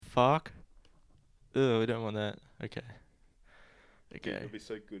fuck? Ugh, we don't want that. Okay. Dude, Okay. it'd be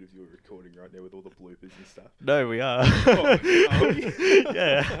so good if you were recording right now with all the bloopers and stuff. No, we are. Oh, are we?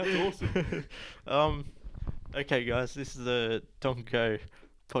 Yeah. That's awesome. Okay, guys, this is the Tonko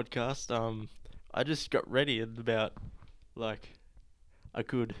podcast. I just got ready in about like a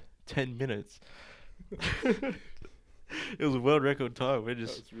good 10 minutes. It was a world record time. We're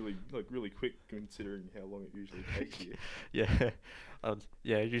just That's really quick considering how long it usually takes you. yeah,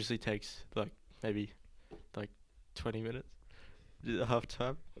 yeah. It usually takes like maybe like 20 minutes, half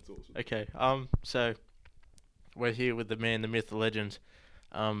time. That's awesome. Okay. So we're here with the man, the myth, the legend.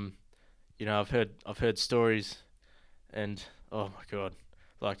 I've heard stories, and oh my god,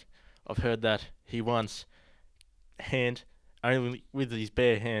 like I've heard that he once only with his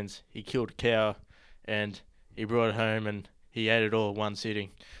bare hands he killed a cow, and he brought it home and he ate it all in one sitting.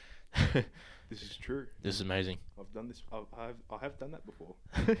 This is true. This is amazing. I've done this. I have done that before.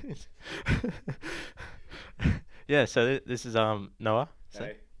 Yeah. So this is Noah.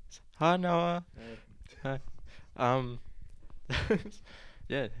 Hey. Hi Noah. Hey. Um.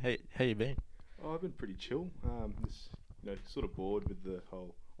 Yeah. Hey, how you been? Oh, I've been pretty chill. Sort of bored with the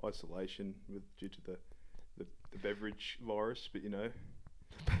whole isolation due to the beverage virus, but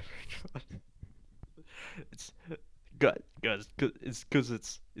It's guys. It's because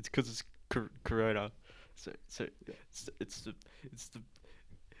it's Corona. So Yeah. it's the.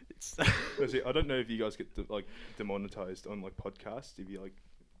 See, I don't know if you guys get demonetized on podcasts if you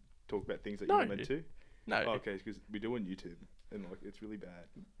talk about things that No. you're not meant to. No. Oh, okay, because we do on YouTube and it's really bad.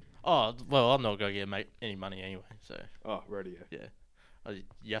 Oh well, I'm not gonna get any money anyway. So Oh, radio. yeah,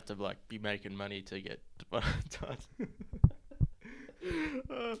 you have to be making money to get demonetized.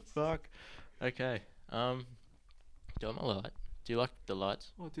 Oh, fuck. Okay. Do you like my light? Do you like the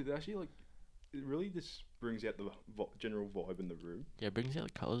lights? Oh, dude, actually, it really just brings out the general vibe in the room. Yeah, it brings out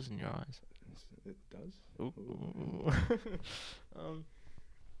the colours in your eyes. It does. Ooh.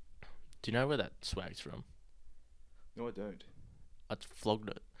 Do you know where that swag's from? No, I don't. I flogged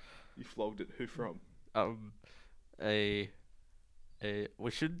it. You flogged it. Who from? We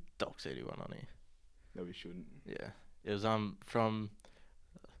should dox anyone on here. No, we shouldn't. Yeah, it was from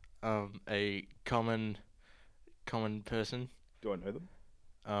a common person. Do I know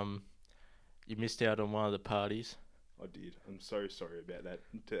them? You missed out on one of the parties. I did. I'm so sorry about that.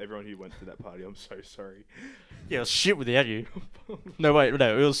 To everyone who went to that party, I'm so sorry. Yeah, it was shit without you. No, wait,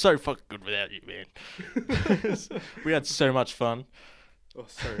 no, it was so fucking good without you, man. We had so much fun. Oh,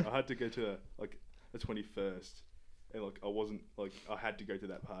 sorry. I had to go to the 21st, and I wasn't I had to go to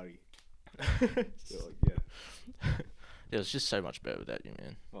that party. So yeah. It was just so much better without you,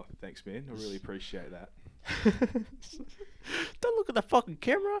 man. Oh, thanks, man. I really appreciate that. Don't look at the fucking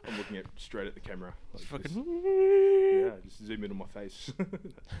camera. I'm looking straight at the camera. It's fucking. Just zoom in on my face.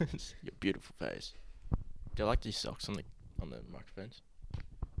 Your beautiful face. Do you like these socks on the microphones?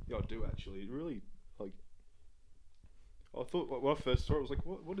 Yeah, I do actually. It really I thought when I first saw it, I was like,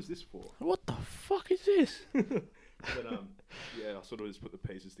 "What is this for?" What the fuck is this? But yeah, I sort of just put the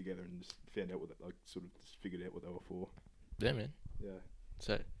pieces together and just found out what sort of just figured out what they were for. Yeah, man. Yeah.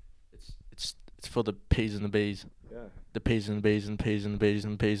 So, it's for the P's and the B's. Yeah. The P's and the B's and P's and the B's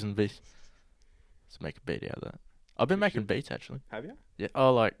and P's and B's. Let's make a beat out of that. I've been making beats actually. Have you? Yeah.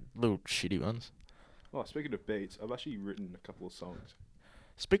 Oh, like little shitty ones. Oh, speaking of beats, I've actually written a couple of songs.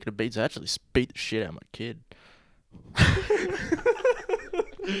 Speaking of beats, I actually beat the shit out of my kid.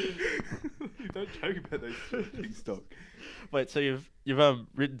 Don't joke about those big stock. Wait, so you've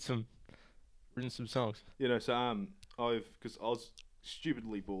written some songs? Because I was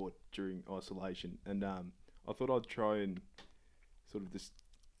stupidly bored during isolation, and I thought I'd try and sort of just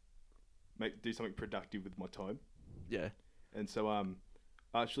do something productive with my time. Yeah. And so I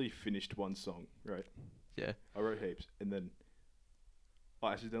actually finished one song, right? Yeah. I wrote heaps, and then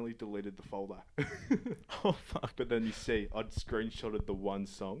I accidentally deleted the folder. Oh fuck. But then you see, I'd screenshotted the one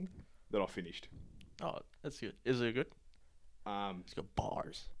song that I finished. Oh, that's good. Is it good? It's got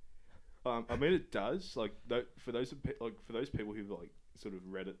bars. I mean, it does. For those people who've sort of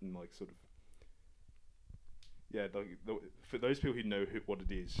read it and for those people who know what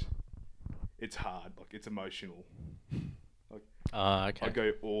it is, it's hard. It's emotional. Okay. I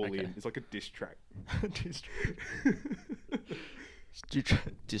go all Okay. in. It's like a diss track.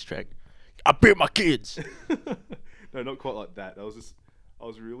 Diss track. I beat my kids. No, not quite like that. I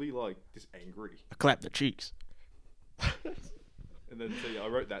was really just angry. I clap the cheeks. And then I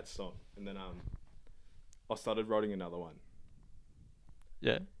wrote that song, and then I started writing another one.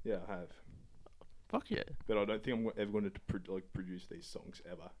 Yeah. Yeah, I have. Fuck yeah. But I don't think I'm ever going to produce these songs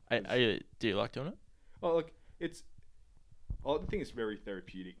ever. Do you like doing it? Oh, it's I think it's very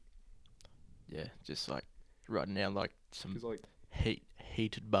therapeutic Yeah, just like writing down like some because like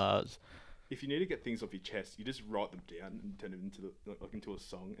heated bars. if you need to get things off your chest, you just write them down and turn it into like into a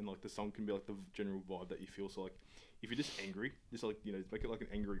song, and like the song can be like the general vibe that you feel. So like, if you're just angry, just like make it like an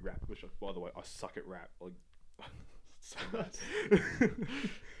angry rap. Which, like, by the way, I suck at rap. Like, so bad.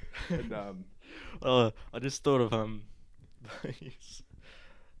 And I just thought of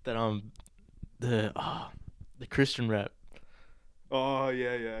that the Christian rap. oh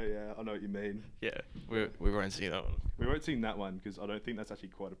yeah, I know what you mean. Yeah, we won't see that one. We won't sing that one because I don't think that's actually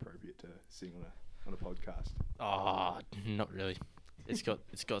quite appropriate to sing on a podcast. Not really. It's got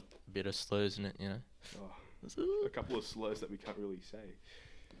a bit of slurs in it, you know. Oh, a couple of slurs that we can't really say.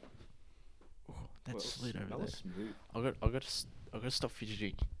 That's slid over that there. was smooth. I got to stop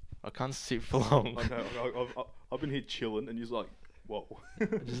fidgeting. I can't sit for long. I know. I've been here chilling, and you're like, whoa.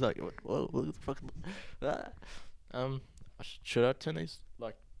 I'm just like, whoa, what the fuck? Should I turn these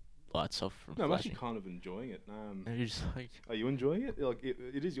like lights off from No, I'm actually flashing? kind of enjoying it. And you're just like, Are you enjoying it? Like,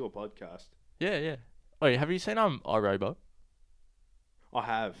 it is your podcast. yeah. Wait, have you seen iRobot? I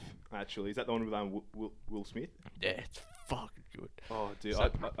have, actually. Is that the one with Will Smith? Yeah, it's fucking good. Oh, dude,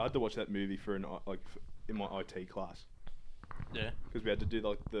 So- I had to watch that movie for in my IT class Yeah. because we had to do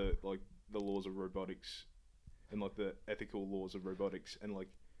like the laws of robotics and like the ethical laws of robotics, and like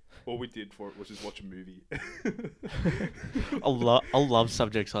all we did for it was just watch a movie. I love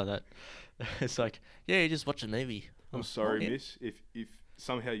subjects like that. It's like, yeah, you just watch a movie. I'm Oh, sorry, yeah. miss, if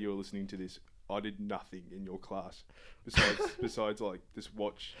somehow you're listening to this. I did nothing in your class besides like just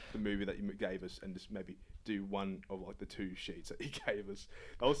watch the movie that you gave us and just maybe do one of like the 2 sheets that you gave us.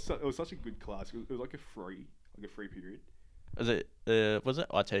 It was such a good class. It was like a free period. Was it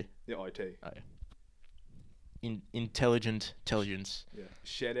IT? Yeah, IT. Oh, yeah. Intelligence. Yeah.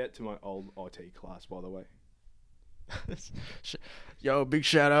 Shout out to my old IT class, by the way. Yo, big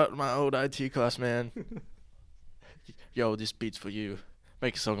shout out to my old IT class, man. Yo, this beat's for you.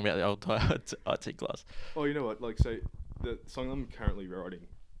 Make a song about the old IT class. Oh, you know what? Like, so the song I'm currently writing,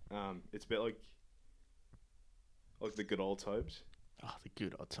 it's about like the good old times. Oh, the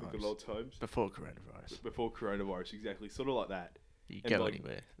good old times. The good old times. Before coronavirus. Before coronavirus, exactly. Sort of like that. You And go like,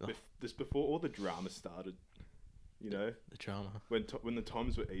 anywhere. Oh, Just before all the drama started, you know, the drama. when the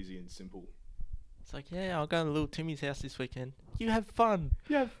times were easy and simple. It's like, yeah, I'll go to little Timmy's house this weekend. You have fun.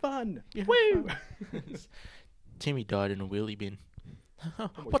 You have fun. You have Woo! fun. Timmy died in a wheelie bin. my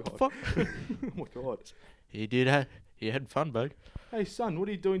What the God. fuck? Oh my god. He had fun, bud. Hey son, what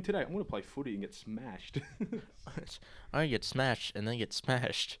are you doing today? I'm gonna play footy and get smashed. I get smashed and then get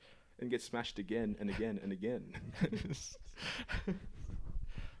smashed. And get smashed again and again and again.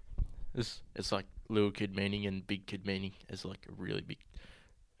 It's like little kid meaning and big kid meaning is like a really big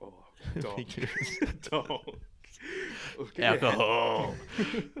Oh, dog. big difference. Dog. Look at your Alcohol.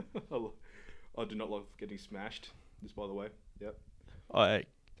 hand. I do not love getting smashed. Just by the way. Yep. I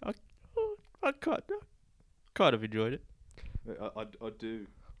kind of enjoyed it. I do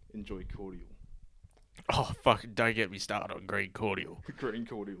enjoy cordial. Oh fuck! Don't get me started on green cordial. Green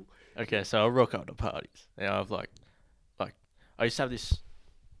cordial. Okay, so I rock up to parties, and I've like I used to have this.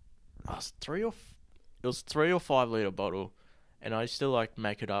 It was 3 or 5 liter bottle, and I used to like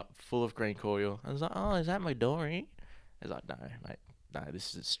make it up full of green cordial. I was like, oh, is that Midori? It's like, no, mate, no,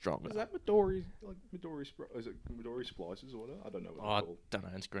 this is stronger. Is that Midori? Like Midori? Is it Midori splices or whatever? I don't know what Oh, I they're called. don't know.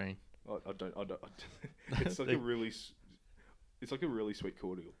 It's green. I don't. It's like a really. It's like a really sweet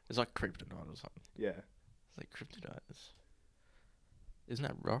cordial. It's like kryptonite or something. Yeah. It's like kryptonite. Isn't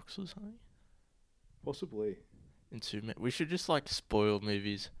that rocks or something? Possibly. We should just like spoil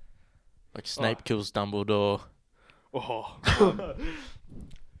movies. Like Snape kills Dumbledore. Oh.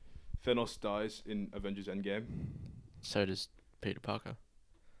 Thanos dies in Avengers Endgame. So does Peter Parker.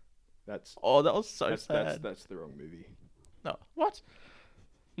 That's Oh, that was so that's sad. that's the wrong movie. No, what?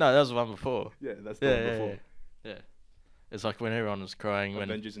 No, that was the one before. Yeah, that's the Yeah, one yeah, before. yeah. It's like when everyone was crying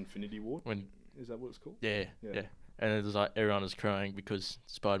Avengers Infinity War. when Is that what it's called? yeah, Yeah. and it was like everyone was crying because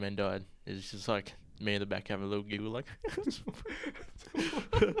Spider-Man died. It's just like me in the back having a little giggle like,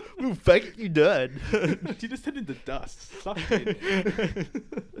 "Little faggot, you died." He just turned into dust. Suck it.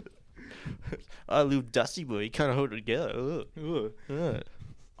 Oh, little dusty boy, you can't hold it together. Ugh. Ugh.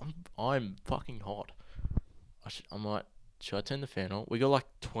 I'm fucking hot. Should I turn the fan on? We got like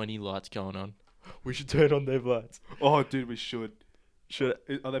 20 lights going on. We should turn on their lights. Oh, dude, we should. Should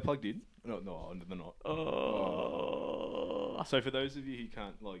Are they plugged in? No, they're not. Oh. So for those of you who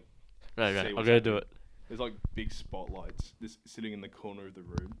can't like, Right, see I'm what's gonna do happening, it. there's like big spotlights just sitting in the corner of the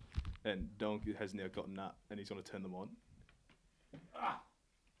room, and Donk has now gotten up and he's gonna turn them on.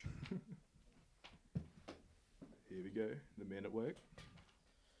 Here we go. The Man at Work.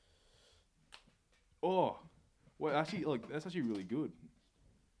 Oh, well, actually, like that's actually really good.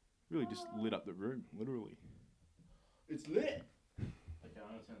 Really just lit up the room, literally. It's lit. Okay, I'm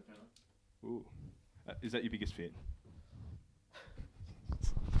gonna turn the fan on. Ooh, is that your biggest fan?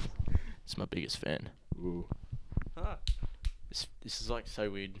 It's my biggest fan. Ooh. This is like so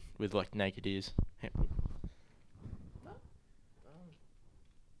weird with like naked ears.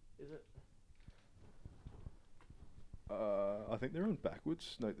 Is it? I think they're on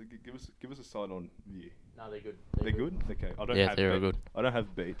backwards. No, give us a side on view. No, they're good. They're good. Okay, I don't Yeah, have. they're all good. I don't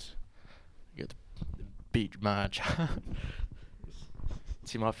have beats. You got the beat march.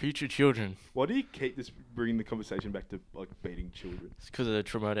 To my future children. Why do you keep this bringing the conversation back to like beating children? It's because of the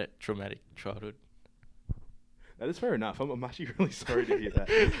traumatic childhood. That is fair enough. I'm actually really sorry to hear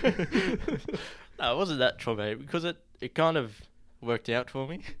that. No, it wasn't that traumatic because it kind of worked out for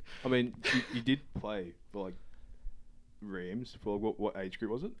me. I mean, you did play for like Rams for like, what age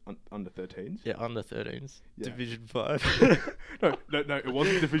group was it? Under 13s? Yeah, under 13s. Yeah. Division 5. No, it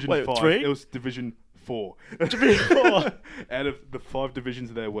wasn't Division Wait, 5. 3? It was Division 4. Division 4. Out of the 5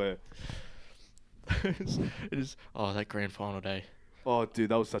 divisions there were. it is. Oh, that grand final day. Oh, dude,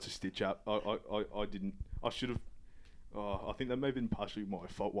 that was such a stitch up. I didn't. I should have. Oh, I think that may have been partially my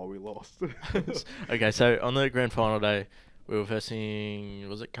fault why we lost. Okay, so on the grand final day, we were versing.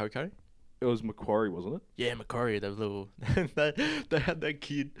 Was it Coco? It was Macquarie, wasn't it? Yeah, Macquarie, the little. they had that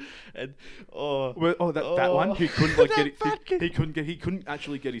kid, and that one who couldn't like that fat get kid. he couldn't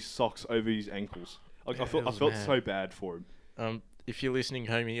actually get his socks over his ankles. Like Yeah, I it felt was so mad. bad for him. If you're listening,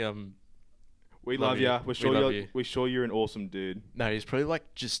 homie, We Love love you. ya. We love you. We're sure you're an awesome dude. no, he's probably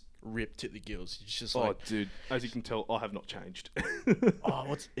like just ripped to the gills. He's just Oh, like, dude, as you can tell, I have not changed.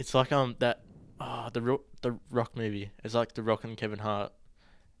 it's like the Rock movie. It's like the Rock and Kevin Hart,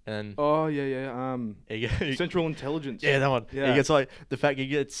 and Oh yeah. he Central Intelligence. yeah, that one. Yeah. He gets like the fact he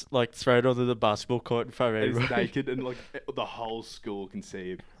gets like thrown onto the basketball court in front of And he's everybody. naked and like the whole school can see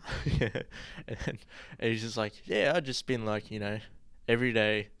him. Yeah, and he's just like, yeah, I've just been like, every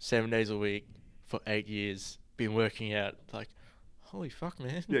day, 7 days a week for 8 years, been working out. Like, holy fuck,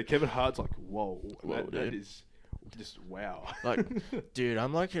 man. Yeah, Kevin Hart's like, whoa, that dude. is just wow. Like, dude,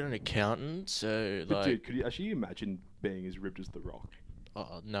 I'm like an accountant, so But like, dude, could you actually imagine being as ripped as The Rock?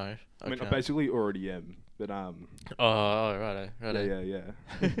 oh no. I mean, I can't. basically already am, but Oh, righto. yeah.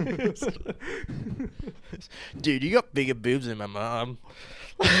 Dude, you got bigger boobs than my mom.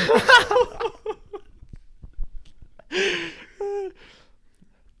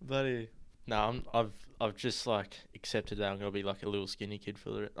 Buddy, no, I've just like accepted that I'm gonna be like a little skinny kid for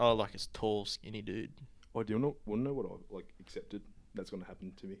the like a tall skinny dude. Oh, do you want to know what I like accepted that's gonna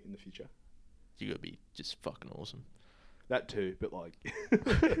happen to me in the future? You gotta be just fucking awesome. That too, but like,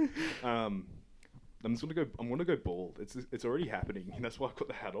 I'm gonna go bald. It's already happening. That's why I got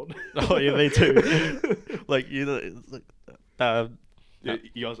the hat on. Oh yeah, me too. Like Yeah,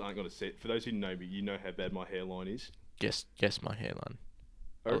 you guys aren't gonna see it. For those who know me, you know how bad my hairline is. guess my hairline.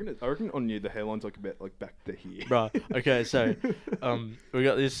 I reckon on you the hairline's like about like back to here. Right. Okay. So, we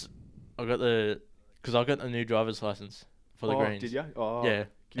got this. Because I got a new driver's license for the Greens. Did you? Oh, Yeah.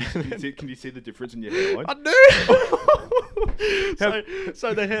 Can you see the difference in your hairline? I do.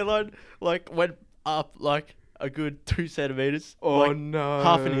 so the hairline like went up like a good 2 centimeters. Oh like, no!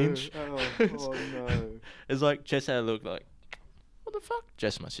 half an inch. Oh no! It's like Jess had a look like, what the fuck?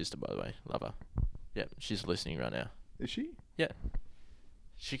 Jess, my sister, by the way, love her. Yeah, she's listening right now. Is she? Yeah.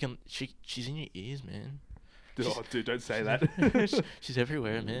 She's in your ears, man. Dude, don't say that. She's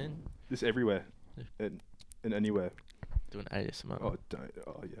everywhere, man. Just everywhere, and anywhere. Doing ASMR. Oh, don't.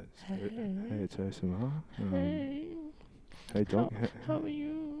 Oh, yes. Hey, it's ASMR. Hey, dog. How are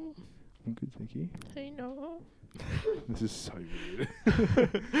you? I'm good, thank you. Hey, no. This is so weird.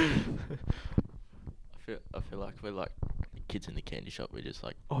 I feel like we're like kids in the candy shop. We're just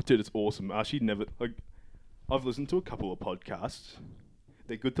like, Oh, dude, it's awesome. I actually never like. I've listened to a couple of podcasts.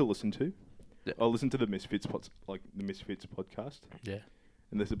 They're good to listen to. Yeah. I listen to the Misfits podcast, yeah.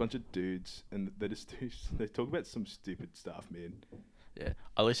 and there's a bunch of dudes, and they talk about some stupid stuff, man. Yeah,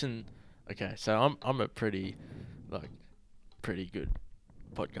 I listen. Okay, so I'm a pretty good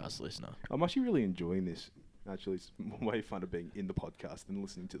podcast listener. I'm actually really enjoying this. Actually, it's way funner being in the podcast than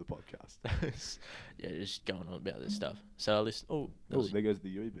listening to the podcast. Yeah, just going on about this stuff. So I listen. Oh, There goes the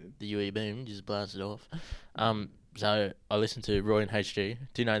UE boom. the UE boom just blasted off. So I listen to Roy and HG.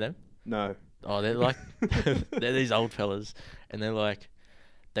 Do you know them? No. Oh, they're like they're these old fellas, and they're like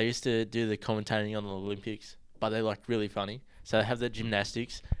they used to do the commentating on the Olympics, but they're like really funny. So they have the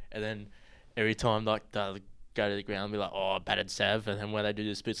gymnastics, and then every time like the go to the ground and be like, "Oh, battered Sav," and then when they do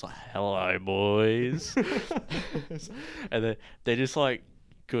this bit, it's like, "Hello, boys," and they're just like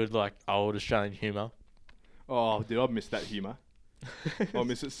good like old Australian humour. Oh, dude, I miss that humour. I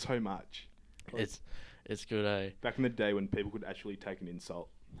miss it so much. Like, It's good, eh? back in the day when people could actually take an insult.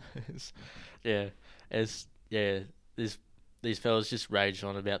 Yeah, these fellas just rage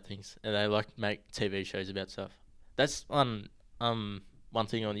on about things, and they like make TV shows about stuff. That's one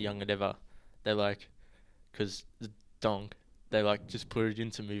thing on the Young Endeavour. They like, cause the donk, they like just put it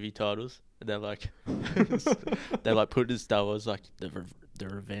into movie titles, and they're like, they like put it in Star Wars like the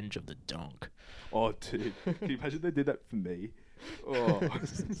Revenge of the Donk. Oh, dude, can you imagine they did that for me? Oh,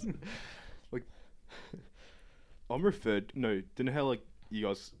 like I'm referred. No, do you know how like you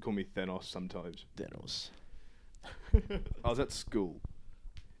guys call me Thanos sometimes? Thanos. I was at school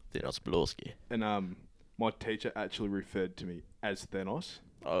Thanos Blorski. and my teacher actually referred to me as Thanos.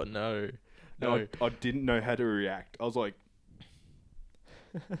 Oh no. No, No. I didn't know how to react. I was like,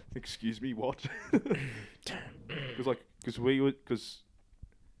 "Excuse me, what?" Because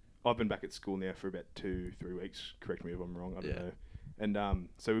I've been back at school now for about 2-3 weeks. Correct me if I'm wrong. I don't Yeah. know. And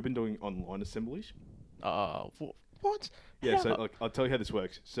so we've been doing online assemblies. What? Yeah. How? So like, I'll tell you how this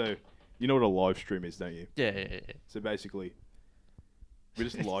works. So you know what a live stream is, don't you? Yeah. So basically, we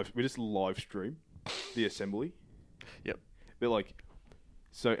just live stream the assembly. Yep. But like,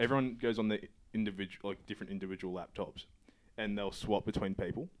 so everyone goes on the different individual laptops, and they'll swap between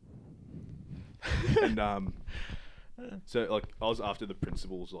people. And so like I was after the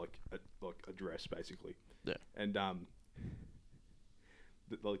principal's address basically. Yeah. And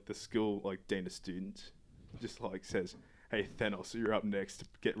the school like dean of students just like says, "Hey Thanos, you're up next.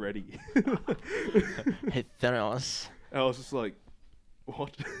 Get ready." Hey Thanos. And I was just like,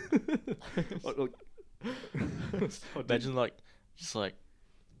 "What?" like, Imagine like just like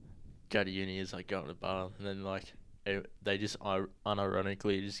go to uni as like going to bar, and then like they just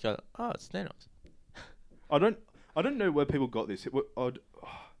unironically just go, "Oh, it's Thanos." I don't know where people got this.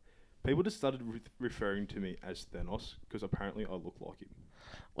 People just started referring to me as Thanos because apparently I look like him.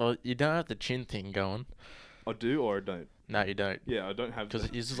 Well, you don't have the chin thing going. I do or I don't. No, you don't. Yeah, I don't have. Because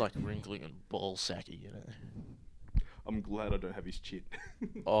it is just like wrinkly and ball sacky, you know. I'm glad I don't have his chin.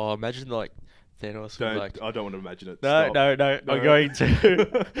 Oh, imagine like Thanos with like. I don't want to imagine it. No, Stop. no. No. I'm going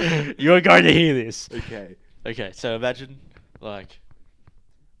to. You're going to hear this. Okay. Okay, so imagine like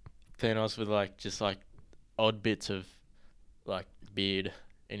Thanos with like just like odd bits of like beard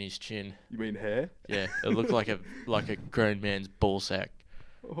in his chin. You mean hair? Yeah, it looked like a grown man's ball sack.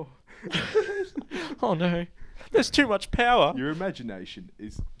 Oh. Oh no, there's too much power. Your imagination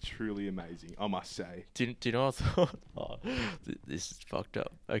is truly amazing, I must say. Do you know what I thought? Oh, this is fucked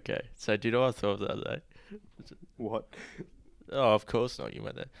up. Okay, so do you know what I thought the other day? What? Oh, of course not. You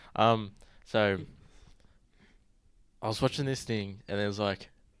went there. So I was watching this thing, and it was like,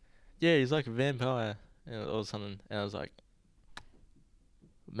 yeah, he's like a vampire, or something. And I was like,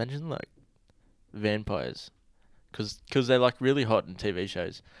 imagine like vampires, cause they're like really hot in TV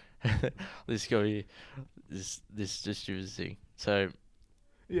shows. This guy, this stupid thing. So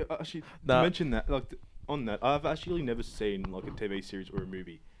Yeah, actually, No. to mention that, on that, I've actually never seen like a TV series or a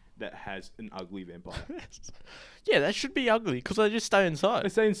movie that has an ugly vampire. yeah, that should be ugly because they just stay They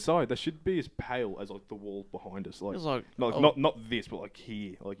inside. say inside they should be as pale as like the wall behind us, like It's like, like oh, not this, but like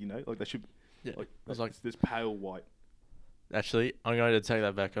here, like like they should yeah. like I was like, this pale white. actually, I'm going to take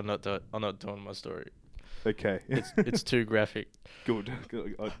that back. I'm not doing my story. Okay, It's too graphic. good.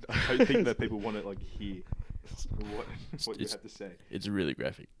 I don't think that people want to like hear what you It's- have to say. It's really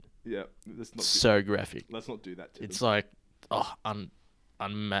graphic. Yeah, let's not So graphic. let's not do that to It's them. like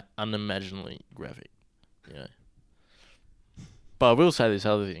unimaginably graphic. You know. But I will say this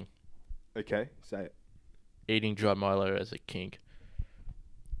other thing: Okay, say it. eating dry Milo as a kink.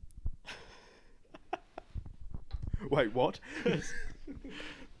 Wait, what?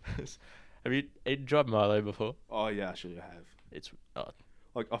 Have you eaten dry Milo before? Oh yeah, actually I have. It's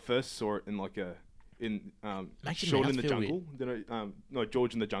Like I first saw it in Makes your Sean mouth in the feel Jungle. No,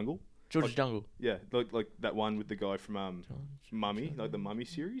 George in the Jungle. George's Like- Jungle. Yeah, like that one with the guy from George, Mummy, like the Mummy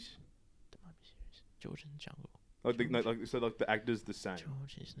series. The Mummy series. George in the Jungle. Like the actor's the same.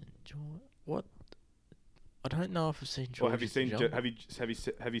 George isn't George. What? I don't know if I've seen George. Or have you seen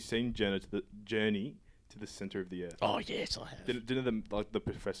have you seen Journey to the Center of the Earth? Oh yes, I have. Didn't the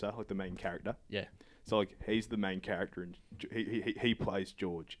professor, like the main character? Yeah. So like he's the main character and he plays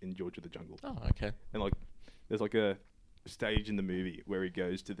George in George of the Jungle. Oh okay. And like there's like a stage in the movie where he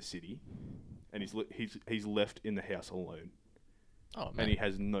goes to the city and he's left in the house alone Oh man. and he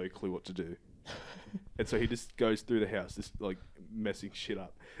has no clue what to do. And so he just goes through the house, just like messing shit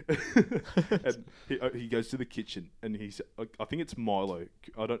up. And he goes to the kitchen, and he's I think it's Milo.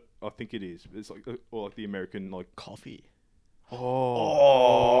 I think it is. It's like or like the American like Coffee. that's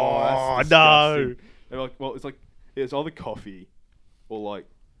No. disgusting. And like, well, it's either coffee or like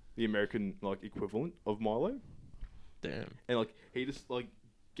the American like equivalent of Milo. Damn. And like he just like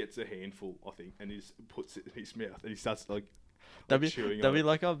gets a handful, I think, and he just puts it in his mouth, and he starts like chewing That'd on be it.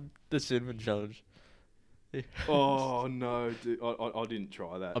 like the cinnamon challenge. Oh no, dude! I didn't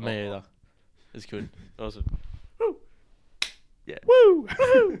try that. Me either. It's good. Awesome. Yeah. Woo!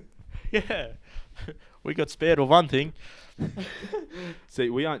 Yeah. We got spared of one thing. See,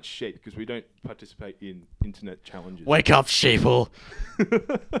 we aren't sheep because we don't participate in internet challenges. Wake up, sheeple.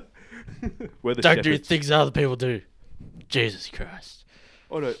 We're the Don't do shepherds. things other people do. Jesus Christ.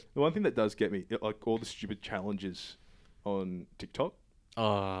 Oh no, the one thing that does get me, like all the stupid challenges on TikTok.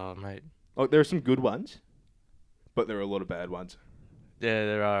 Oh, mate. Like there are some good ones, but there are a lot of bad ones. Yeah,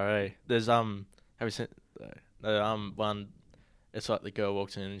 there are, eh? There's, have you seen, one, it's like the girl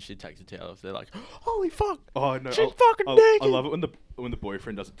walks in and she takes a towel off. They're like, holy fuck. Oh no, She's fucking naked. I love it when the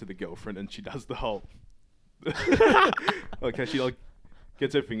boyfriend does it to the girlfriend and she does the whole. Okay, she like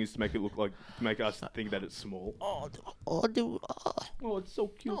gets her fingers to make it look like to make us think that it's small. Oh, it's so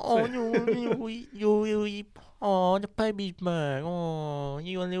cute. the baby's back. Oh,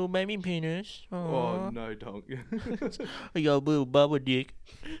 you got a little baby penis. Oh no, don't. You got a little bubble dick.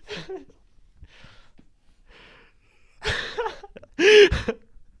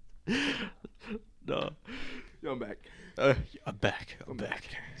 No. I'm back. I'm back. I'm back.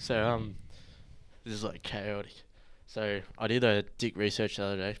 So, this is like chaotic. So, I did a dick research the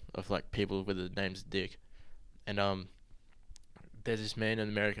other day of like people with the names Dick. And, there's this man in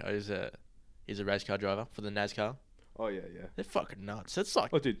America he's a race car driver for the NASCAR. Oh yeah. They're fucking nuts. It's like,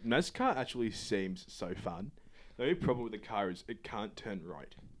 Oh dude, NASCAR actually seems so fun. The only problem with the car is it can't turn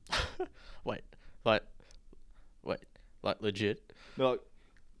right. wait, legit. No,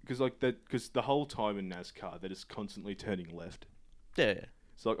 because the whole time in NASCAR they're just constantly turning left. Yeah,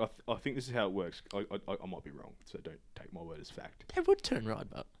 So like, I think this is how it works. I might be wrong, so don't take my word as fact. they would turn right,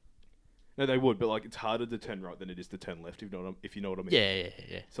 but No, they would, but like it's harder to turn right than it is to turn left. If you know what I mean.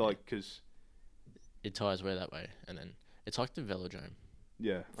 yeah. So like, cause It tires way that way, and then it's like the velodrome.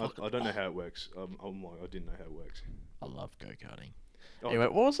 yeah, Fuck. I don't know how it works. I'm like I didn't know how it works. I love go-karting. Oh, Anyway,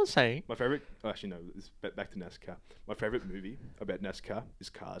 what was I saying? my favorite. Actually, no. Back to NASCAR. My favorite movie about NASCAR is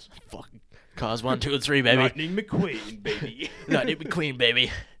Cars. Fucking Cars 1, 2, and 3, baby. Lightning McQueen, baby. Lightning McQueen,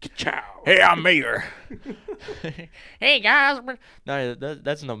 baby. Ciao. Hey, I'm Mater. Hey, guys. No,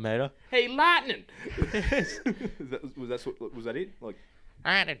 that's not Mater. Hey, Lightning. Was that it? Like,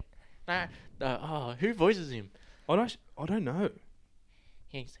 Who voices him? I don't know.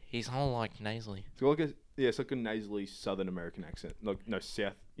 He's all like nasally. It's like it's like a nasally Southern American accent. Like no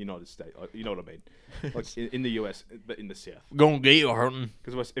South United States. You know what I mean? Like in the US, but in the South. Gonna get you hurting.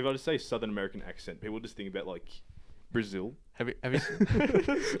 Because if I just say Southern American accent, people just think about like Brazil. Have you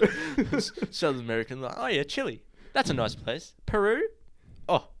South American? Like, oh yeah, Chile. That's a nice place. Peru.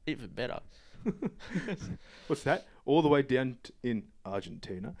 Oh, even better. What's that? All the way down in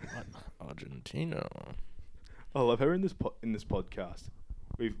Argentina. Argentina. I love how in this podcast,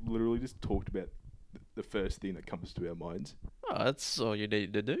 we've literally just talked about the first thing that comes to our minds. Oh, that's all you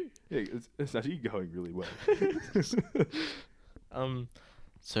need to do. Yeah, it's actually going really well.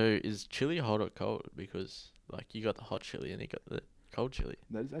 So is chili hot or cold? Because like you got the hot chili and you got the cold chili.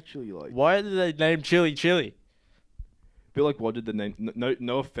 That is actually like. Why did they name chili? Feel like why did the name?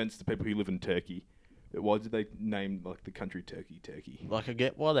 No offense to people who live in Turkey, but why did they name like the country Turkey? Like I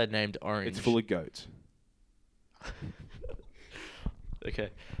get why they named orange. It's full of goats. Okay.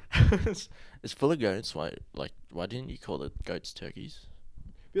 It's full of goats. Why didn't you call the goats turkeys?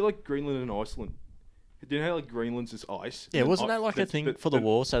 Feel like Greenland and Iceland. Do you know how like Greenland's is ice? Yeah, and wasn't that like a thing for the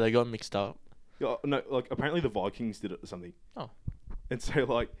war? So they got mixed up. Yeah, no, like apparently the Vikings did it or something. Oh. And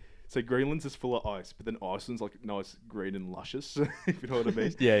so Greenland's is full of ice, but then Iceland's like nice, green and luscious. If you know what I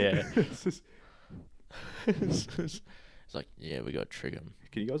mean. Yeah. It's just- It's like, yeah, we got trigger.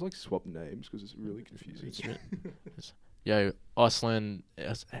 Can you guys like swap names because it's really confusing. Yo, Iceland.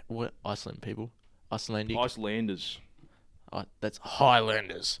 What Iceland people? Icelandic. Icelanders. That's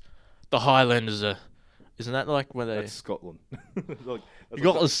Highlanders. The Highlanders are. Isn't that like where they? That's Scotland. Like, You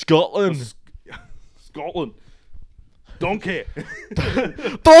got the Scotland. Scotland. Don't care.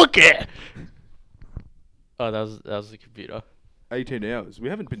 Donkey. Oh, that was the computer. 18 hours. We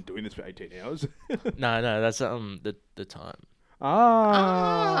haven't been doing this for 18 hours. No, that's the time.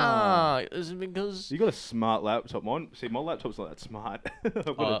 Is it because You got a smart laptop. Mine, see, my laptop's not that smart.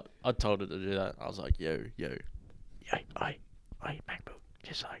 I've got I told her to do that. I was like, yo, MacBook,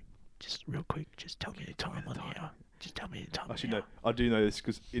 just real quick, just tell me the time on the hour. Just tell me the time. Actually, no, I do know this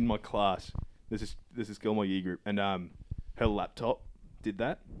because in my class, there's this girl in my year group, and her laptop did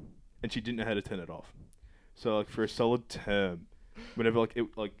that, and she didn't know how to turn it off. So like for a solid term, whenever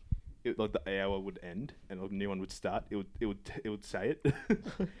the hour would end and a new one would start, it would say it.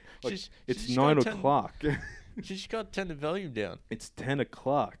 It's 9 o'clock. She's got to turn the volume down. It's 10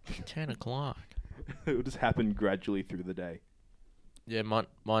 o'clock. 10 o'clock. It would just happen gradually through the day. Yeah, mine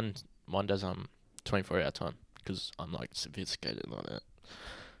does 24-hour time because I'm like sophisticated like that.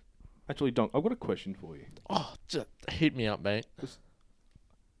 Actually, Don, I've got a question for you. Oh, just hit me up, mate.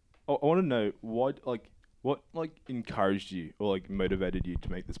 I want to know what encouraged you or like motivated you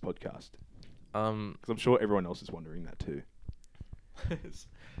to make this podcast? Because I'm sure everyone else is wondering that too.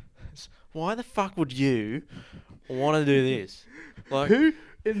 Why the fuck would you want to do this? Like, who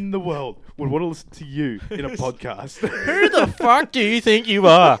in the world would want to listen to you in a podcast? Who the fuck do you think you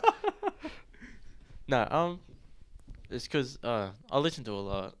are? No, it's because I listen to a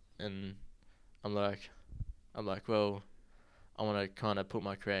lot, and I'm like, well, I want to kind of put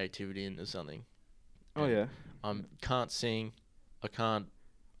my creativity into something. Oh yeah. Can't sing, I can't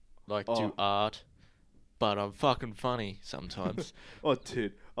do art, but I'm fucking funny sometimes. Oh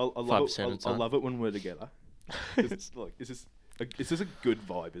dude, I love it. I love it when we're together. It's like it's just a good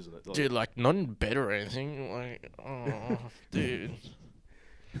vibe, isn't it? Like, dude, like not in bed or anything. Like, oh, dude.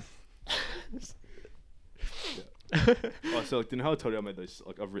 So like, didn't how I told you I made those?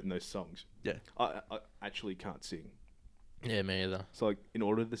 Like, I've written those songs. Yeah. I actually can't sing. Yeah, me either. So like, in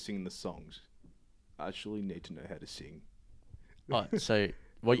order to sing the songs, I actually need to know how to sing. Oh, so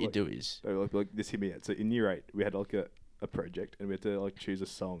what you do is like this hit me out. So in year 8, we had like a project, and we had to like choose a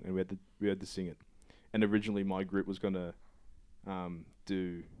song, and we had to sing it. And originally, my group was gonna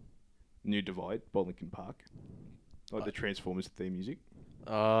do New Divide by Linkin Park, like the Transformers theme music.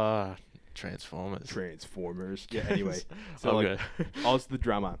 Transformers. Yeah. Anyway, so like I was the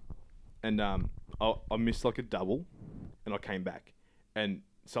drummer, and I missed like a double, and I came back, and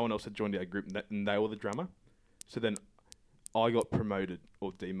someone else had joined our group, and they were the drummer. So then I got promoted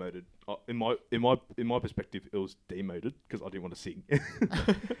or demoted. In my perspective, it was demoted because I didn't want to sing.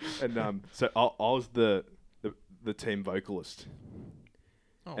 And so I was the team vocalist.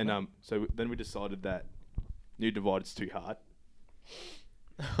 Oh, and man. So then we decided that New Divide is too hard.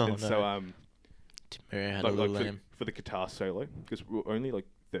 Oh, and no. so like for the guitar solo, because we were only like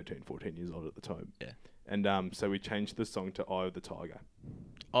 13, 14 years old at the time. Yeah. And so we changed the song to Eye of the Tiger.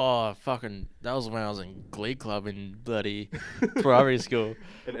 Oh, fucking... That was when I was in Glee Club in bloody primary school.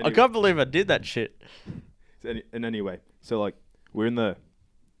 Anyway, I can't believe I did that shit. And anyway, so, like, we're in the...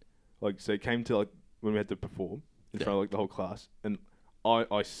 Like, so it came to, like, when we had to perform in front of, like, the whole class. And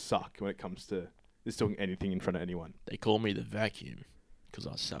I suck when it comes to just doing anything in front of anyone. They call me the vacuum because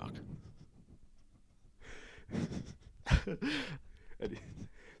I suck.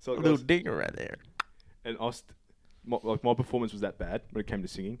 So, like, a little dinger right there. And my performance was that bad when it came to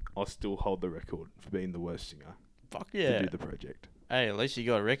singing. I still hold the record for being the worst singer. Fuck yeah. To do the project. Hey, at least you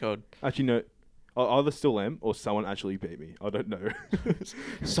got a record. Actually, no. I either still am or someone actually beat me. I don't know.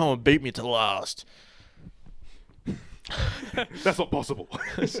 Someone beat me to last. That's not possible.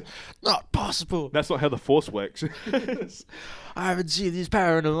 Not possible. That's not how the Force works. I haven't seen this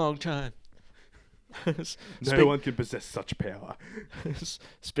power in a long time. No one can possess such power.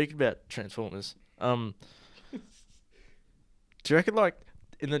 Speaking about Transformers, do you reckon, like,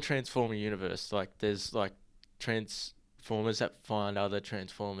 in the Transformer universe, like, there's, like, Transformers that find other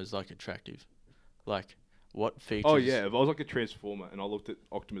Transformers, like, attractive? Like, what features... Oh, yeah. If I was, like, a Transformer and I looked at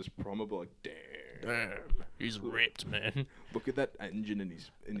Optimus Prime, I'd be like, damn, he's ripped, man. Look at that engine in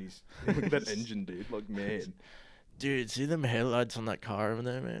his look at that engine, dude. Like, man. Dude, see them headlights on that car over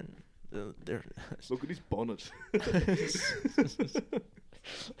there, man? They're Look at his bonnet.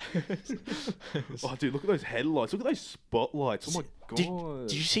 Oh, dude, look at those headlights. Look at those spotlights. Oh, my God.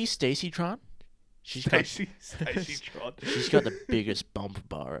 Did you see Stacy Tron? Stacy Tron. She's got the biggest bumper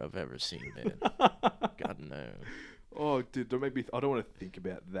bar I've ever seen, man. God, no. Oh, dude, don't make me... I don't want to think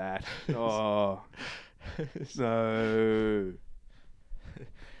about that. Oh. No.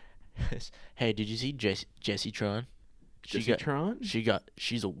 Hey, did you see Jessie Tron? She's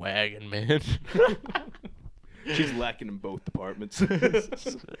a wagon, man. She's lacking in both departments.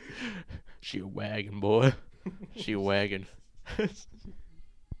 She a wagon, boy. She a wagon.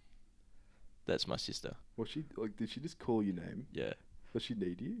 That's my sister. Was she like? Did she just call your name? Yeah. Does she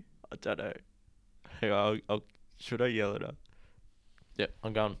need you? I don't know. Hang on, should I yell at her? Yep,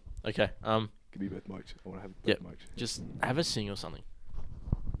 I'm going. Okay. Give me both mics. I want to have both Yep. mics. Just have a sing or something.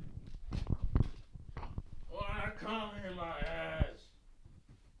 Wanna come in my ass?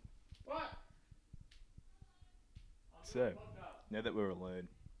 What? So, now that we're alone,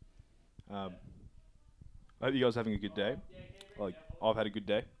 I hope you guys are having a good day. Like, I've had a good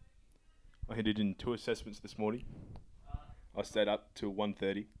day. I handed in 2 assessments this morning. I stayed up till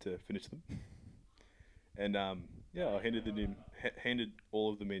 1:30 to finish them. And, yeah, I handed them in, handed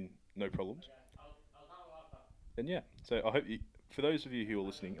all of them in, no problems. And yeah, so I hope for those of you who are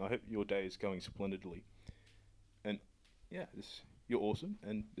listening, I hope your day is going splendidly. And yeah, you're awesome,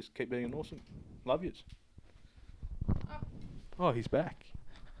 and just keep being awesome. Love yous. Oh, he's back.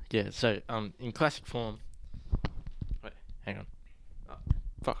 Yeah. So in classic form. Wait, hang on. Oh,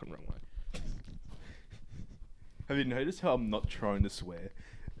 fucking wrong way. Have you noticed how I'm not trying to swear?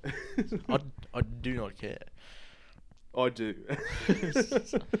 I do not care. I do.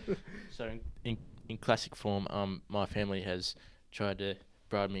 So in classic form, my family has tried to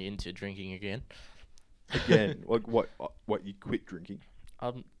bribe me into drinking again. Again, like what? What? You quit drinking?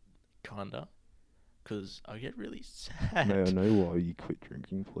 Kinda, cause I get really sad. May I know why you quit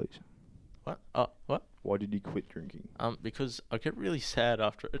drinking, please? What? What? Why did you quit drinking? Because I get really sad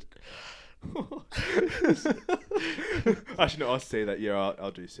after it. Actually, no, I see that. Yeah, I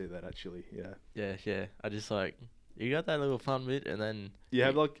do see that. Actually, yeah. Yeah. I just like you got that little fun bit, and then You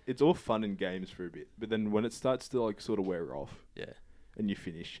have like it's all fun and games for a bit, but then when it starts to like sort of wear off, yeah. and you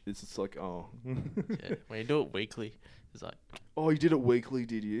finish, it's just like oh. Yeah. When you do it weekly, it's like Oh, you did it weekly,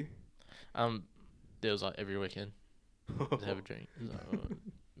 did you? there was like every weekend just have a drink. It's like, oh,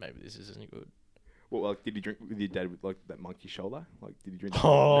 maybe this isn't good. What, like, did you drink with your dad with like that monkey shoulder? Like, did you drink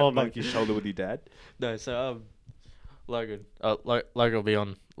Oh, that monkey shoulder with your dad? No, so Logan. Logan will be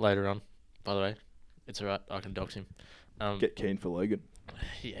on later on. By the way, it's alright. I can dox him. Get keen for Logan.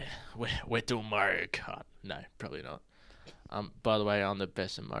 Yeah, we're doing Mario Kart. No, probably not. By the way, I'm the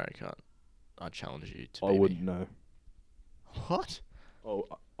best in Mario Kart. I challenge you to. I wouldn't know. What? Oh,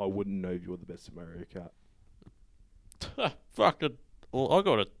 I wouldn't know if you're the best at Mario Kart. Fucking. Well, I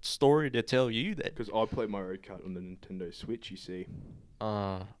got a story to tell you then. Because I play Mario Kart on the Nintendo Switch. You see.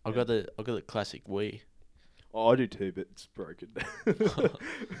 I got the classic Wii. Oh, I do too, but it's broken.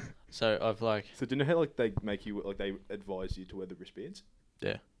 So I've like. So do you know how like they make you like they advise you to wear the wristbands?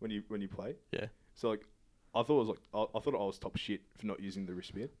 Yeah. When you play. Yeah. So like, I thought it was like I thought I was top shit for not using the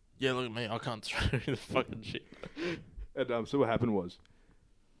wristband. Yeah, look at me. I can't throw the fucking shit. And so what happened was,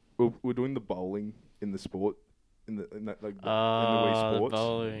 we're doing the bowling in the sport, in that like in the Wii Sports,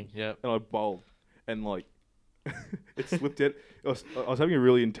 bowling. Yep. and I bowled, and like, it slipped out. I was having a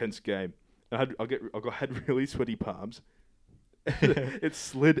really intense game. I had really sweaty palms. It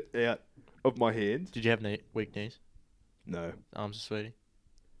slid out of my hands. Did you have weak knees? No. Arms are sweaty.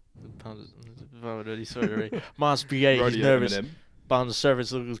 The palms are really sweaty. My spaghetti is Righty, nervous. Eminem. Bombs of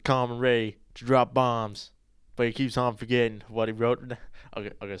service looks calm and ready to drop bombs, but he keeps on forgetting what he wrote. I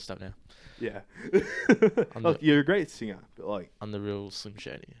gotta stop now. Yeah. I'm Look, you're a great singer, but like. I'm the real Slim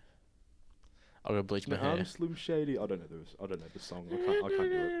Shady. I'm gonna bleach my hair. I'm Slim Shady. I don't know the song. I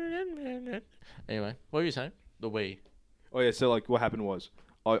can't do it. Anyway, what were you saying? The Wii. Oh yeah, so like what happened was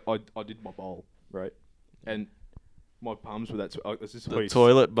I did my bowl, right? And my palms were that this is The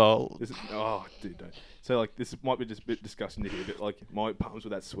toilet bowl. oh dude, don't. So like this might be just a bit disgusting to hear, but like my palms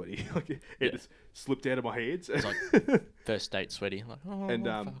were that sweaty. Like it just slipped out of my hands. It's like first date sweaty. Like, oh, and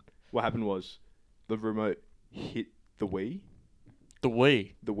fuck. what happened was the remote hit the Wii. The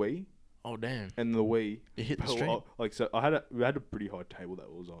Wii. The Wii. Oh damn. And the Wii. It hit the fell stream. off. Like so we had a pretty high table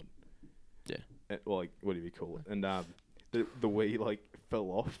that was on. Yeah. Or like what do you call it? And the Wii like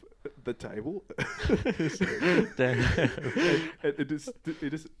fell off the table. it just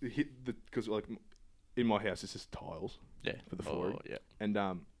hit the because like in my house it's just tiles. Yeah. For the flooring. Oh yeah. And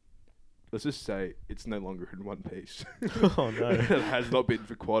let's just say it's no longer in one piece. Oh no. It has not been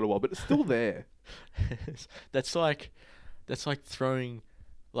for quite a while, but it's still there. That's like throwing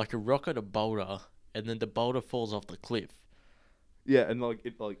like a rock at a boulder, and then the boulder falls off the cliff. Yeah, and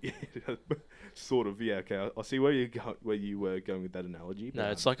sort of. Yeah, okay. I see where you were going with that analogy. No,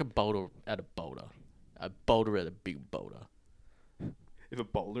 it's like a boulder at a boulder at a big boulder. If a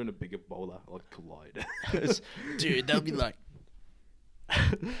boulder and a bigger boulder like collide, dude, they'll be like,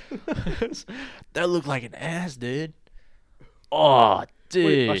 they'll look like an ass, dude. Oh, dude.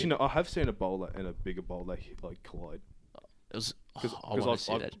 Wait, actually, no. I have seen a boulder and a bigger boulder like collide. It was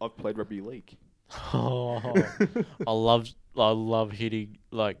Because I've played rugby league. Oh, I love hitting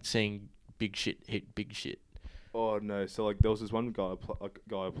seeing big shit hit big shit. Oh no! So like there was this one guy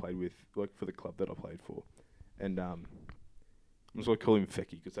I played with like for the club that I played for, and I'm just gonna call him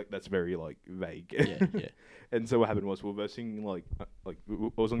Fecky because that's very like vague. Yeah. And so what happened was we were versing I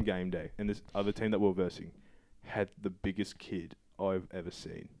was on game day, and this other team that we were versing had the biggest kid I've ever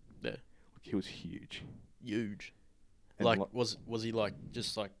seen. Yeah. Like, he was huge. Huge. And Like, was he like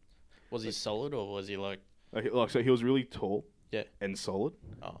just like, was he solid or was he like? So he was really tall. Yeah. And solid.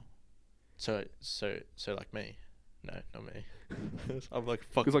 Oh. So like me. No, not me. I'm like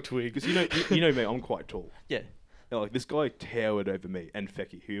fucking twig. Because you know me, I'm quite tall. Yeah. And, like this guy towered over me and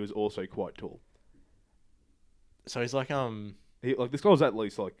Fecky, who was also quite tall. So he's like This guy was at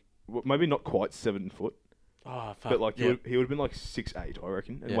least like maybe not quite 7 foot, oh fuck. but like yeah. he would have been like 6'8", I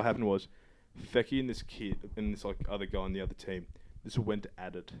reckon. And Yeah. what happened was, Fecky and this kid and this like other guy on the other team just went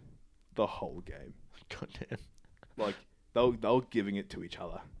at it the whole game. Goddamn. Like they were giving it to each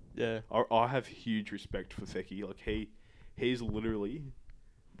other. Yeah. I have huge respect for Fecky. Like he's literally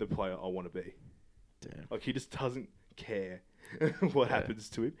the player I want to be. Damn. Like he just doesn't care what Yeah. happens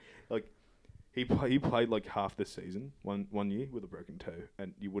to him. Like he played like half the season one year with a broken toe,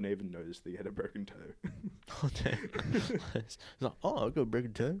 and you wouldn't even notice that he had a broken toe. Oh damn. It's like, oh, I got a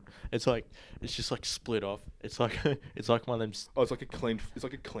broken toe. It's like it's just like split off. It's like one of them. Oh, it's like a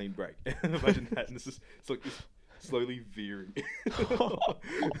clean break. Imagine that. And it's like this slowly veering.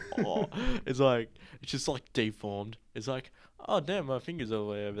 Oh, it's just like deformed. It's like, oh damn, my finger's all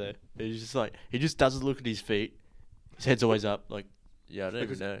the way over there. It's just like he just doesn't look at his feet. His head's always up. Like, yeah, I don't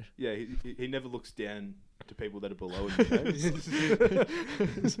even know. Yeah, he never looks down to people that are below him.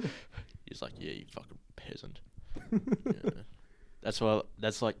 He's like, yeah, you fucking peasant. Yeah.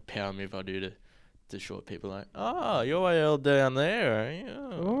 That's like power move I do to short people. Like, oh, you're way all down there, are you?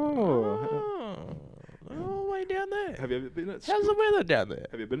 Oh, way down there. Have you ever been at How's the weather down there?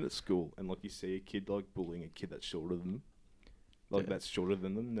 Have you been at school and like you see a kid like bullying a kid that's shorter than them? Like Yeah. that's shorter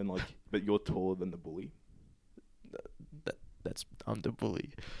than them, then like but you're taller than the bully. I'm the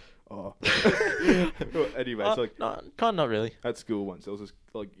bully. Oh. Well, anyway, it's like no, kind of not really. at school once there was this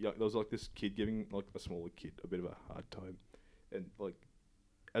there was like this kid giving like a smaller kid a bit of a hard time, and like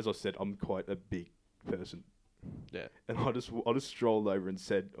as I said, I'm quite a big person, Yeah. and I just strolled over and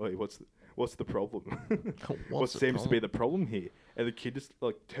said, "Oi, what's the problem? What What's the seems to be the problem here?" And the kid just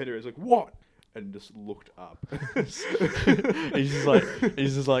like turned around, and was like, "What?" And just looked up. He's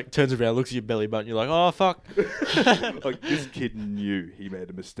just like turns around, looks at your belly button. You're like, oh fuck. Like this kid knew he made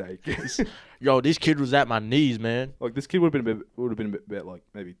a mistake. Yo, this kid was at my knees, man. Like this kid would have been about like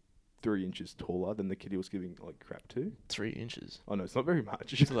maybe 3 inches taller than the kid he was giving like crap to. 3 inches. Oh no, it's not very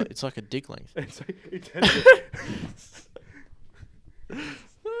much. It's like a dick length. And so he turned.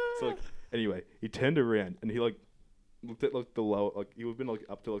 So like, anyway, he turned around and he like looked at like the lower, like he would have been like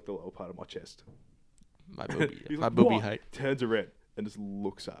up to like the lower part of my chest. My booby, He's my like, booby "What?" height. Turns around and just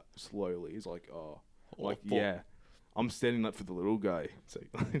looks up slowly. He's like, "Oh, like fuck. yeah, I'm standing up for the little guy, so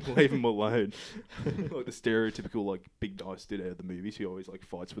leave him alone." Like the stereotypical like big nice dude out of the movies. He always like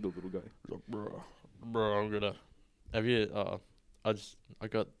fights with the little guy. Bro, I'm gonna. Have you? I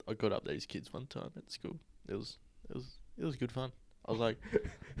got up these kids one time at school. It was good fun. I was like,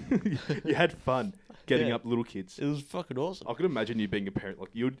 You had fun getting Yeah. up little kids. it was fucking awesome. I could imagine you being a parent. Like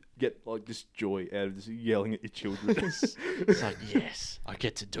you'd get like this joy out of just yelling at your children. It's like, yes, I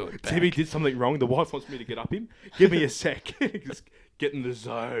get to do it back. Timmy did something wrong. The wife wants me to get up him. Give me a sec. Just get in the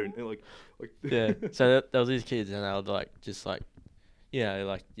zone. And like Yeah. So there was these kids, and I would like just like, you know,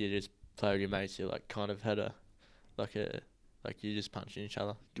 like you just play with your mates. You like kind of had like you just punching each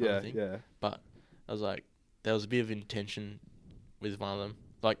other kind yeah, of thing. yeah. But I was like, there was a bit of intention with one of them.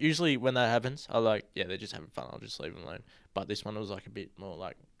 Like usually when that happens, I like, yeah, they're just having fun. I'll just leave them alone. But this one was like a bit more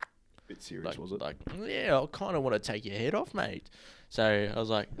like, Bit serious, like, was it? like, yeah, I kind of want to take your head off, mate. So I was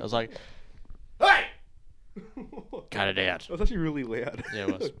like, Hey! cut it out. That was actually really loud. Yeah,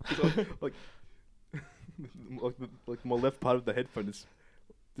 it was. 'Cause like my left part of the headphone is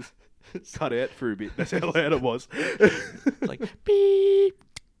just cut out for a bit. That's how loud it was. It's like beep,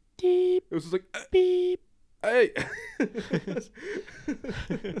 beep, It was just like, beep. hey.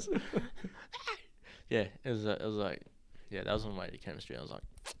 Yeah, it was like, yeah, that was on my way to chemistry. I was like,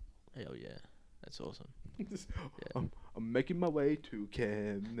 hell yeah, that's awesome. Just, Yeah. I'm making my way to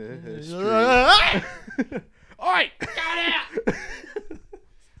chemistry. Oi! Oi! Cut it out!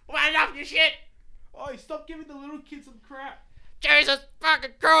 Wind up your shit! Oi, stop giving the little kids some crap. Jesus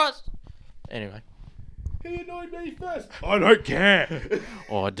fucking Christ! Anyway. He annoyed me first. I don't care.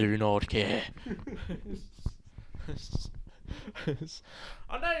 I do not care.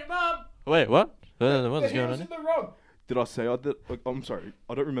 I know your mum! Wait, what? What's He going was on in the wrong. Did I say I did? Like, I'm sorry.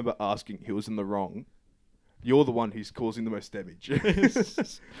 I don't remember asking who was in the wrong. You're the one who's causing the most damage.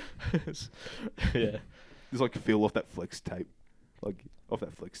 Yeah. Just like feel off that flex tape. like off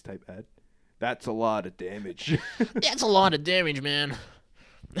that flex tape ad. That's a lot of damage. That's a lot of damage, man.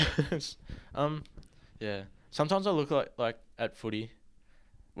 Yeah. Sometimes I look like at footy.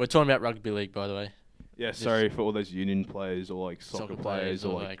 We're talking about rugby league, by the way. Yeah, sorry for all those union players or like soccer players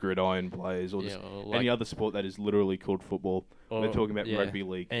or like gridiron players or Yeah, just or like, any other sport that is literally called football. or, We're talking about yeah. rugby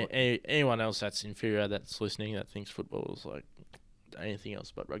league. Anyone else that's inferior that's listening that thinks football is like anything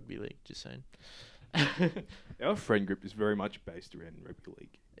else but rugby league. Just saying. Our friend group is very much based around rugby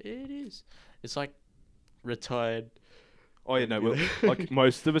league. It is. It's like retired. Oh yeah, no, well, like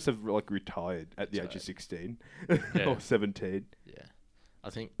most of us have like retired at the age of 16 Yeah. or 17. Yeah,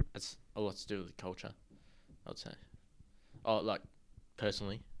 I think that's a lot to do with the culture. I'd say. Oh, like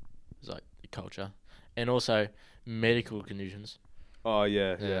personally, it's like the culture, and also medical conditions. Oh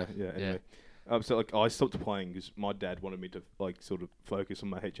yeah. Yeah, Anyway, so like I stopped playing because my dad wanted me to like sort of focus on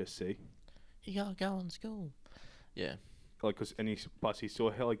my HSC. You gotta go on school. Yeah. Like, plus he saw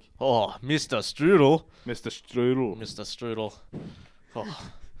how like Oh, Mr. Strudel. Mr. Strudel. Mr. Strudel.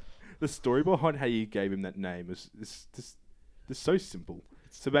 Oh, The story behind how you gave him that name is so simple.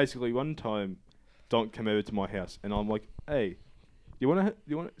 So basically, one time, Donk came over to my house, and I'm like, "Hey, you want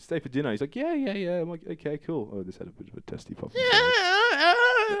to stay for dinner?" He's like, "Yeah." I'm like, "Okay, cool." Oh, this had a bit of a testy pop.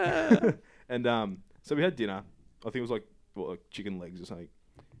 And so we had dinner. I think it was like chicken legs or something.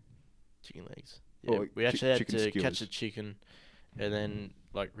 chicken legs. Or Yeah, like we actually had chicken to skewers. catch the chicken, and then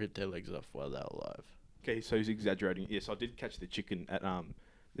like rip their legs off while they were alive. Okay, so he's exaggerating. Yes, I did catch the chicken at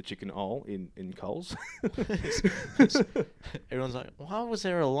the chicken aisle in Coles. Everyone's like, why was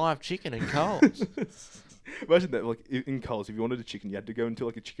there a live chicken in Coles? Imagine that, like in Coles, if you wanted a chicken, you had to go into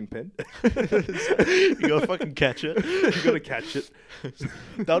like a chicken pen. You gotta fucking catch it. You gotta catch it.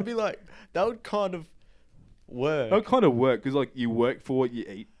 That would kind of work. That would kind of work because like you work for what you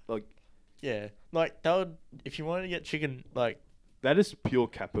eat. Like Yeah, like that would, if you wanted to get chicken, like that is pure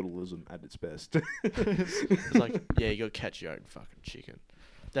capitalism at its best. it's like, yeah, you gotta catch your own fucking chicken.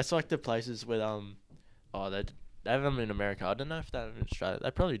 That's like the places where they have them in America. I don't know if they have them in Australia.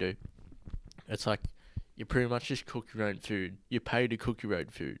 They probably do. It's like you pretty much just cook your own food. You pay to cook your own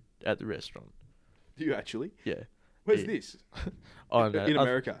food at the restaurant. Do you actually? Yeah. Where's Yeah. this? Oh no. In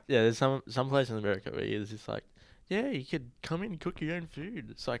America. Yeah, there's some place in America where it's just like, yeah, you could come in and cook your own food.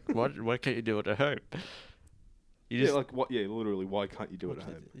 It's like, why can't you do it at home? You Yeah, like what? Yeah, literally. Why can't you do it at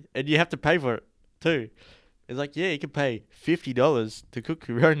home? and you have to pay for it too. It's like, yeah, you could pay $50 to cook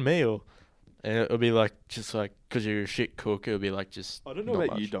your own meal, and it'll be like just like because you're a shit cook, it'll be like just. I don't know not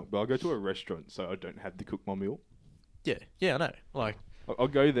about you, much. Doc, but I go to a restaurant so I don't have to cook my meal. Yeah, I know. Like, I'll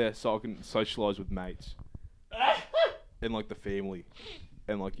go there so I can socialise with mates and like the family,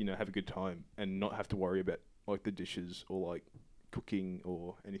 and like have a good time and not have to worry about like the dishes or like cooking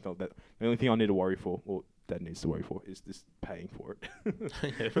or anything like that. The only thing I need to worry for, or Dad needs to worry for, is this paying for it.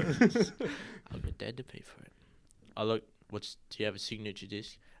 I'll get Dad to pay for it. Do you have a signature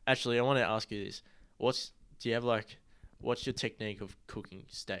dish? Actually, I want to ask you this. What's your technique of cooking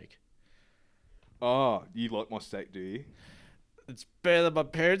steak? Oh, you like my steak, do you? It's better than my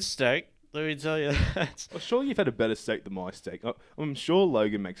parents' steak. Let me tell you that. Well, surely you've had a better steak than my steak. I'm sure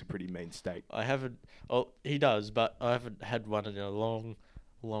Logan makes a pretty mean steak. I haven't. Oh, he does, but I haven't had one in a long,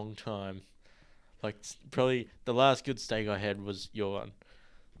 long time. Like probably the last good steak I had was your one.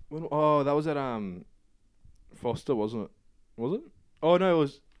 That was at Foster, wasn't it? Was it? Oh no, it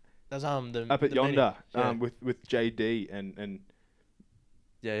was That's up at the Yonder. yeah. With JD and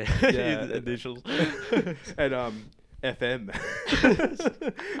Yeah. Yeah. The initials. and FM.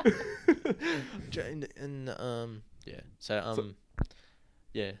 Yeah. So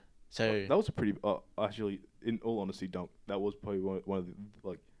yeah. So that was a pretty. Actually, in all honesty, Dunk, that was probably one of the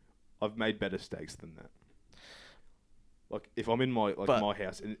like. I've made better steaks than that. Like if I'm in my my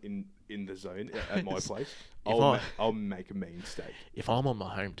house in the zone at my place, I'll make a mean steak. If I'm on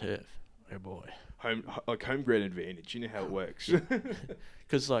my home turf, oh boy. Home ground advantage. You know how it works.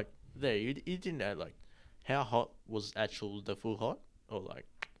 Because like there, you didn't know like how hot was the full hot, or like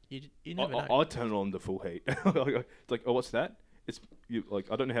you never know. I turn it on to full heat. It's like, oh, what's that? It's like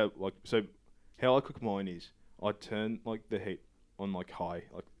I don't know how so how I cook mine is I turn like the heat on like high,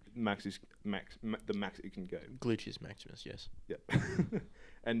 like the max it can go. Gluteus maximus, yes. Yep.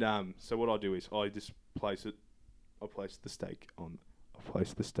 And so what I do is I just place it. I place the steak on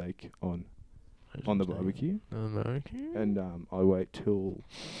the barbecue. And I wait till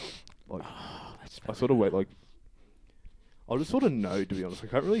like I sort of wait like I'll just sort of know, to be honest. I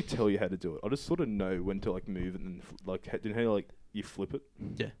can't really tell you how to do it. I just sort of know when to like move it and you flip it,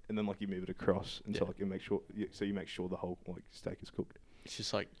 Yeah. and then like you move it across until Yeah. like you make sure the whole like steak is cooked. It's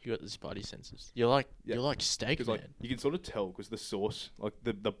just like you got the spidey senses. You're like Yeah. you're like steak Because man. like you can sort of tell because the sauce, like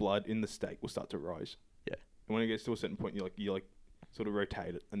the blood in the steak, will start to rise. Yeah. And when it gets to a certain point, you sort of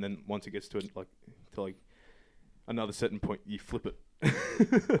rotate it, and then once it gets to another certain point, you flip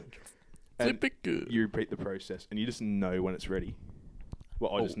it. And Flip it good. you repeat the process, and you just know when it's ready.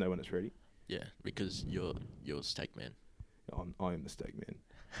 Well, I just know when it's ready. Yeah, because you're steak man. I am the steak man.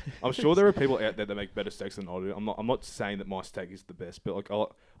 I'm sure there are people out there that make better steaks than I do. I'm not saying that my steak is the best, but like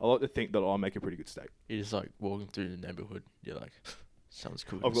I like to think that I make a pretty good steak. You're just like walking through the neighborhood. You're like, someone's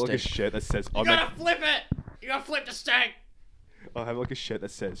cooking I've got like a steak. shirt that says flip it. You gotta flip the steak. I have like a shirt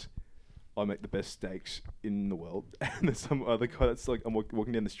that says I make the best steaks in the world, and there's some other guy that's like I'm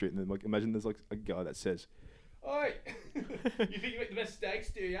walking down the street, and then like imagine there's like a guy that says, "Oi, you think you make the best steaks,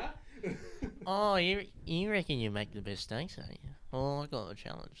 do ya?" Oh, you reckon you make the best steaks, don't you? Oh, I got a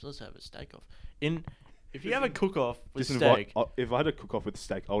challenge. Let's have a steak off. If you have a cook off with steak, if I had a cook off with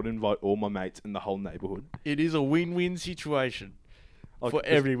steak, I would invite all my mates in the whole neighborhood. it is a win-win situation Like, for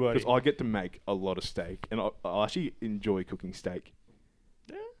everybody. Because I get to make a lot of steak, and I actually enjoy cooking steak.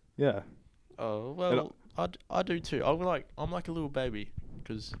 Yeah. Yeah. Oh well, I do too. I'm like a little baby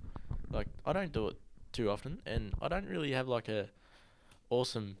because like I don't do it too often, and I don't really have like a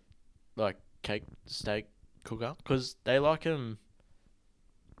awesome like cake steak cooker because they like 'em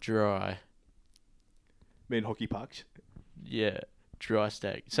dry. Me and hockey pucks. Yeah, dry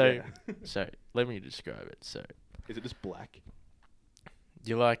steak. So Yeah. so let me describe it. So Is it just black?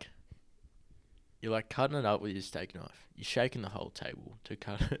 you're like cutting it up with your steak knife. You're shaking the whole table to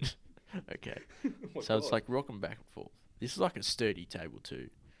cut it. Okay. Oh my So it's God. like rocking back and forth. This is like a sturdy table too.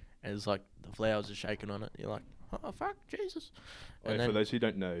 And it's like the flowers are shaking on it. You're like, oh fuck, Jesus. Wait, for those who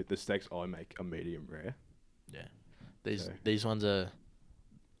don't know, the steaks I make are medium rare. Yeah. So- These ones are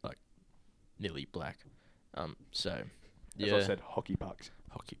like nearly black. So As yeah, I said, hockey pucks.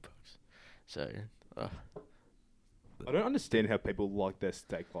 hockey pucks. So I don't understand how people like their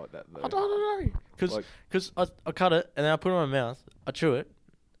steak like that though. I don't know. Like- Cause I cut it and then I put it in my mouth. I chew it.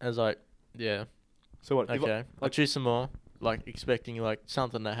 And it's like, yeah, So what? if I- okay. I chew some more, like expecting like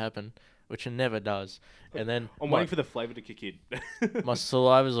something to happen, which it never does. And then I'm my, waiting for the flavour to kick in. my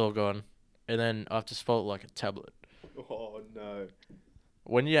saliva's all gone, and then I have to swallow it like a tablet. Oh no.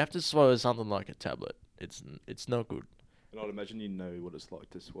 When you have to swallow something like a tablet, it's not good. And I'd imagine you know what it's like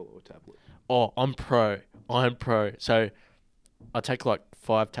to swallow a tablet. Oh, I'm pro. So I take like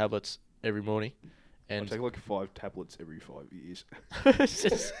 5 tablets every morning, I and take like 5 tablets every 5 years.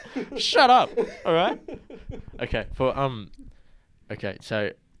 Just shut up. All right. Okay. Okay.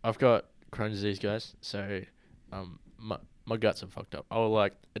 So I've got Crohn's disease, guys. So my guts are fucked up. I will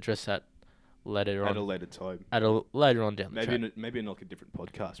like address that later At a on. later time. Later on down the Maybe track. maybe in like a different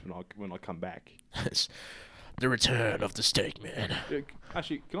podcast when I come back. The return of the steak man.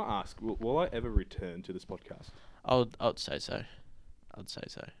 Actually, can I ask, will I ever return to this podcast? I'd say so.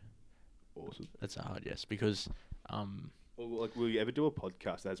 Awesome. That's a hard yes because Or like, will you ever do a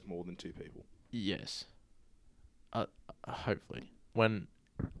podcast that has more than 2 people? yes. Hopefully when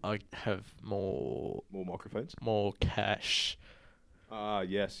I have more More microphones? cash. Ah,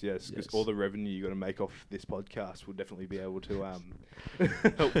 yes. Because Yes. all the revenue you got to make off this podcast will definitely be able to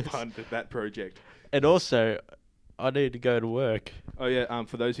help fund that project. And also, I need to go to work. Oh yeah.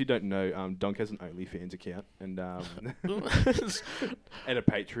 For those who don't know, Dunk has an OnlyFans account and and a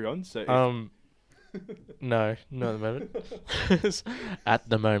Patreon. So if, No, not at the moment. At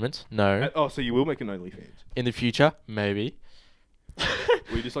the moment, no. so you will make an OnlyFans? In the future, maybe.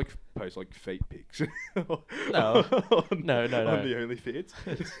 Will you just like post like feet pics? No. on, No. On the OnlyFans.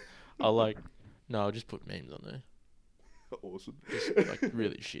 I'll just put memes on there. Awesome. Just like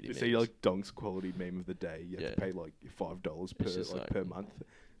really shitty You memes. see like Donk's quality meme of the day. You have Yeah. to pay like $5 It's just like- per month.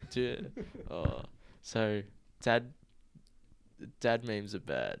 Yeah. Oh, so dad memes are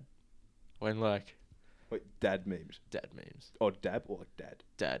bad. When like Wait, dad memes. dad memes, Oh, dab or like dad?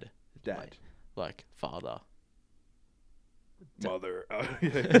 dad, Dad. like father. Mother. Oh,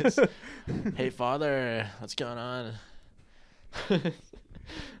 yeah. Hey father, what's going on?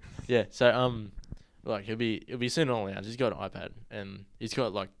 Yeah, so like he'll be sitting on the lounge. He's got an iPad and he's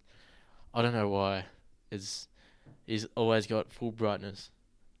got like I don't know why. He's always got full brightness.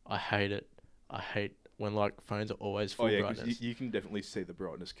 I hate it. I hate when like phones are always full Oh yeah, because brightness. you can definitely see the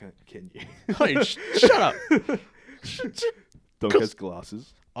brightness, can you? Hey, shut up. Donk has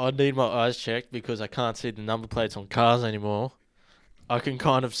glasses. I need my eyes checked because I can't see the number plates on cars anymore. I can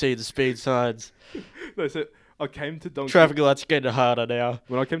kind of see the speed signs. No, so I came to Donk's Traffic lights are getting harder now.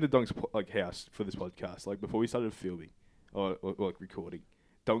 when I came to Donk's house for this podcast. Like before we started filming or like recording,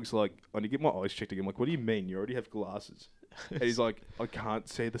 Donk's like, I need to get my eyes checked again. I'm like, what do you mean? You already have glasses. And he's like, I can't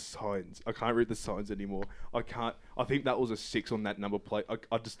see the signs. I can't read the signs anymore. I can't. I think that was a 6 on that number plate.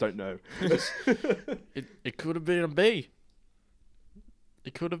 I just don't know. It could have been a B.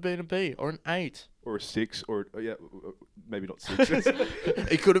 It could have been a B or an 8. Or a 6, or maybe not 6.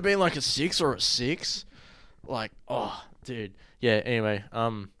 It could have been like a 6 or a 6. Like, oh, dude. Yeah. Anyway,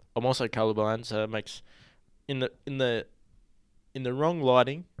 I'm also colorblind, so it makes in the wrong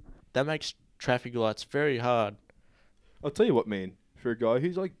lighting, that makes traffic lights very hard. I'll tell you what, man. For a guy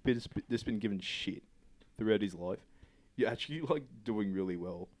who's like just been given shit throughout his life, you're actually like doing really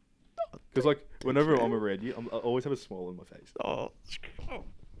well. Because like whenever I'm around you, I always have a smile on my face. Oh,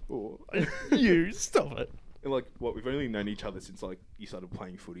 Oh. you stop it. And like, what, we've only known each other since like you started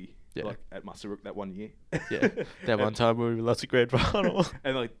playing footy, Yeah. like at Muswellbrook that one year. Yeah, that one time we lost a grand final.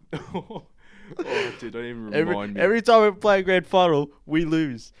 And like, oh, dude, don't even remind me. Every time we play a grand final, we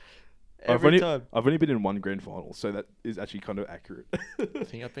lose. Every time. I've only been in one grand final, so that is actually kind of accurate. I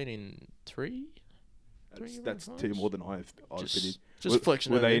think I've been in 3. That's 2 more than I've been in. Just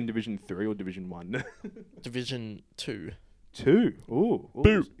flexion. Were they in Division 3 or Division 1? Division 2? 2. Ooh,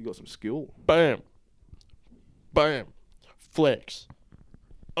 Boom. You got some skill. Bam. Bam. Flex.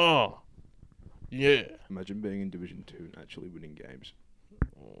 Oh. Yeah. Imagine being in Division 2 and actually winning games.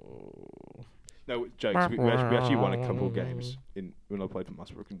 Oh. No, jokes. We actually won a couple of games when I played for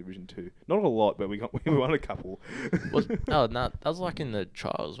Muswellbrook in Division 2. Not a lot, but we won a couple. No, that was like in the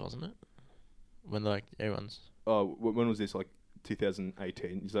trials, wasn't it? When like everyone's. Oh, when was this? Like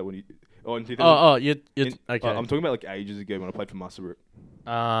 2018? Is that when you? Oh, in 2000. You okay. I'm talking about like ages ago when I played for Muswellbrook.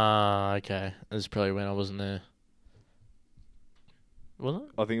 Okay. This is probably when I wasn't there. Was it?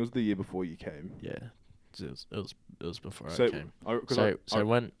 I think it was the year before you came. Yeah. It was before I So, came. So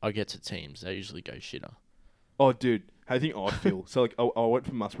when I get to teams, they usually go shitter. Oh, dude, how do you think I feel? So like, I went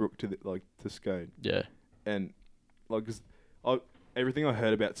from Muswellbrook to Scone, Yeah. and like, everything I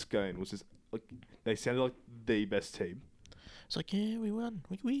heard about Scone was just like they sounded like the best team. It's like, yeah, we won.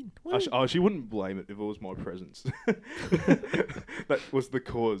 We win. I actually wouldn't blame it if it was my presence. That was the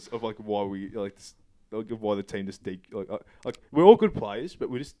cause of like why we why the team just like we're all good players, but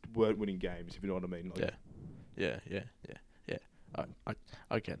we just weren't winning games. If you know what I mean. Like, Yeah.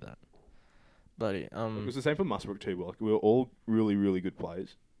 I get that. Bloody it was the same for Muswellbrook too. Like we were all really, really good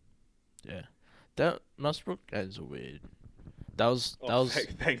players. Yeah. That Muswellbrook games are weird. That was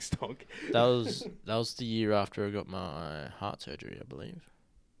Thanks, Donk. that was the year after I got my heart surgery, I believe.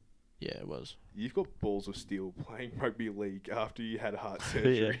 Yeah, it was. You've got balls of steel playing rugby league after you had heart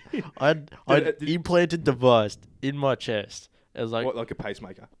surgery. Yeah. I'd implanted device in my chest. It was like what, like a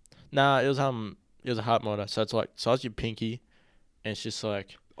pacemaker? Nah, it was a heart monitor. So it's like size your pinky, and it's just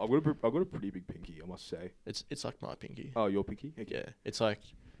like I've got a pretty big pinky, I must say. it's like my pinky. Oh, your pinky? Okay. Yeah, it's like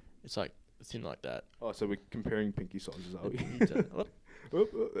thin like that. Oh, so we're comparing pinky sizes, are we? What? Oh,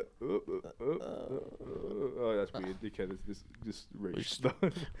 that's weird. Okay, this just reached.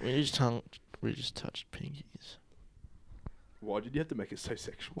 We just touched pinkies. Why did you have to make it so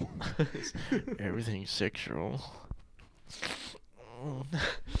sexual? Everything's sexual.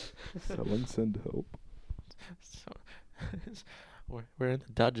 Someone send help. We're in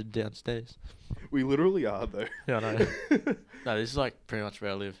the dungeon downstairs. We literally are, though. Yeah, I know. No, this is like pretty much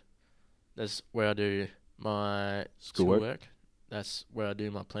where I live. That's where I do my schoolwork. That's where I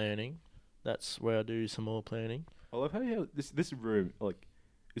do my planning. That's where I do some more planning. I love how you have this room like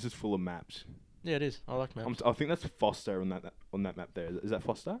is just full of maps. Yeah, it is. I like maps. I think that's Foster on that map there. Is that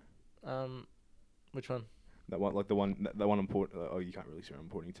Foster? Which one? That one, like the one I'm pointing. Oh, you can't really see what I'm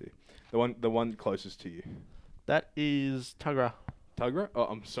pointing to. The one closest to you. That is Tuggerah. Tuggerah? Oh,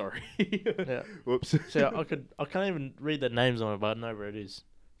 I'm sorry. Yeah. Whoops. See, I can't even read the names on it, but I know where it is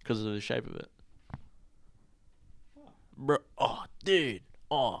because of the shape of it. Bro, oh, dude,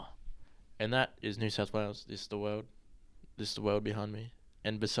 oh, and that is New South Wales. This is the world. This is the world behind me,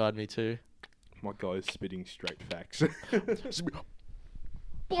 and beside me too. My guy's spitting straight facts.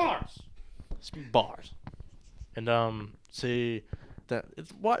 Bars. Bars. And see that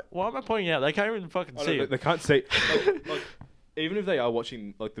it's why am I pointing out? They can't even fucking see it. They can't see. Like, even if they are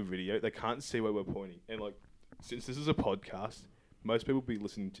watching like the video, they can't see where we're pointing. And like, since this is a podcast, most people will be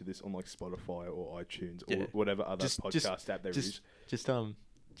listening to this on like Spotify or iTunes or whatever other podcast app there is.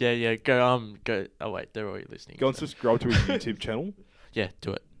 Yeah, go. Oh wait, they're already listening. Go and subscribe to his YouTube channel. Yeah,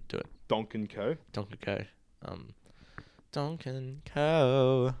 do it. Donk and Co. Donk and Co. Donk and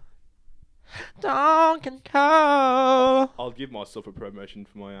Co. Donk and Co. I'll give myself a promotion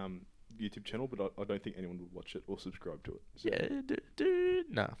for my YouTube channel, but I don't think anyone would watch it or subscribe to it. So. Yeah, dude.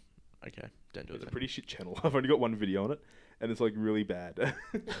 No. Okay, don't do it. It's a pretty shit channel. I've only got one video on it, and it's like really bad.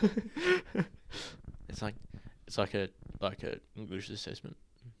 It's like a English assessment.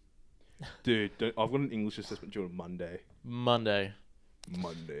 Dude, I've got an English assessment due on Monday. Monday.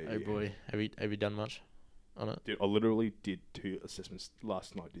 Monday. Oh boy, have you done much on it? Dude, I literally did 2 assessments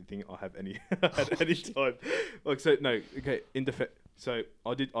last night. Do you think I have any at any time? Like, so no, okay. So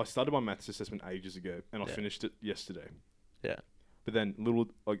I started my maths assessment ages ago, and I Yeah. finished it yesterday. Yeah. But then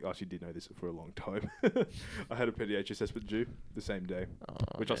I actually did know this for a long time. I had a PDH assessment due the same day,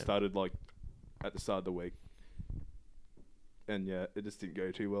 which I man. started like at the start of the week. And yeah, it just didn't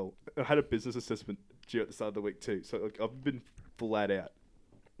go too well. I had a business assessment due at the start of the week too. So like I've been flat out.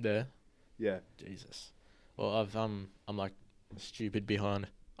 Yeah. Yeah. Jesus. Well, I'm like stupid behind.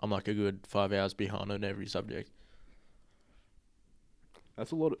 I'm like a good 5 hours behind on every subject.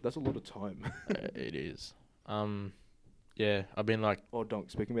 That's a lot of time. It is. Yeah, I've been like, Oh, Donk,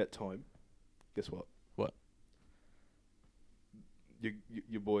 speaking about time, guess what? What?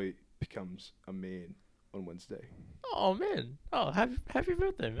 Your boy becomes a man on Wednesday. oh man, happy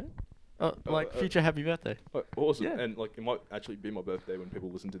birthday, man. Oh, like uh, future happy birthday. Oh, awesome. Yeah. And like it might actually be my birthday when people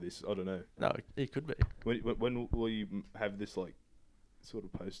listen to this. I don't know. No, it could be. When will you have this like sort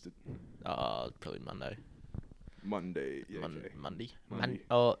of posted? Probably Monday. Monday. Yeah. Okay. Monday. Monday.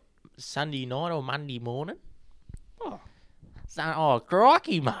 Sunday night or Monday morning. Oh,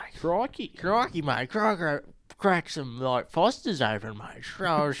 Crikey, mate. crikey. Crikey, mate. Crack some like Fosters open, mate.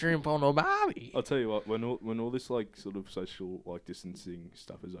 Throw a shrimp on a barbie. I'll tell you what. When all this like sort of social like distancing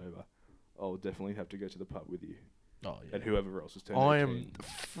stuff is over, I'll definitely have to go to the pub with you Oh yeah. and whoever else is turning. I 18. am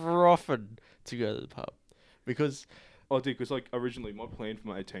frothing to go to the pub because Oh, dude, because like originally my plan for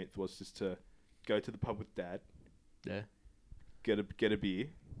my 18th was just to go to the pub with Dad, yeah, get a beer,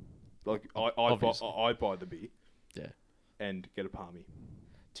 like I Obviously. buy the beer, yeah. and get a palmy.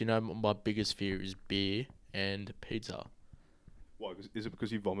 Do you know my biggest fear is beer and pizza? Why? Is it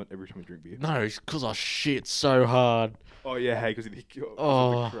because you vomit every time you drink beer? No, it's because I shit so hard. Oh yeah, hey, because of the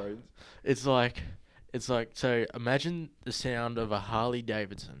Oh. Crohn's. It's like so. Imagine the sound of a Harley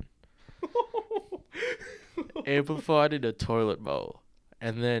Davidson amplified in a toilet bowl,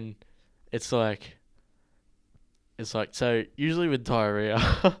 and then it's like so. Usually with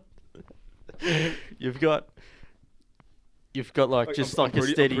diarrhea, you've got like just like a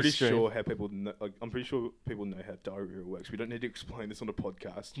steady I'm pretty stream. sure how people know, like, I'm pretty sure people know how diarrhea works. We don't need to explain this on a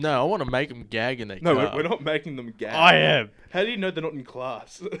podcast. No, I want to make them gag in their No, car. we're not making them gag. I am. How do you know they're not in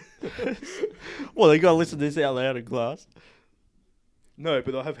class? Well, they gotta listen to this out loud in class. No,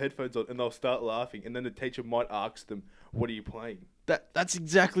 but they'll have headphones on and they'll start laughing, and then the teacher might ask them, "What are you playing?" That's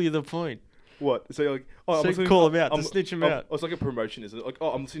exactly the point. What? So you're like, oh, So I'm listening call 'em out, to snitch 'em out. It's like a promotion, isn't it? Like, oh,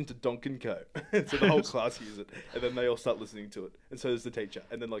 I'm listening to Donk & Co. So the whole class hears it, and then they all start listening to it, and so does the teacher,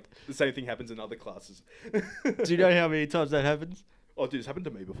 and then like the same thing happens in other classes. Do you know how many times that happens? Oh, dude, it's happened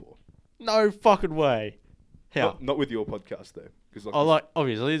to me before. No fucking way. How? Not with your podcast though, because Oh, like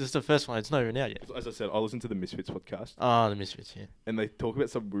obviously this is the first one. It's not even out yet. as I said, I listen to the Misfits podcast, Ah, the Misfits. Yeah, and they talk about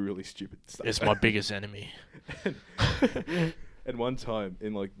some really stupid stuff. it's my biggest enemy. And one time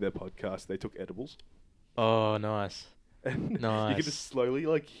in like their podcast, they took edibles. Oh, nice. And you Nice. can just slowly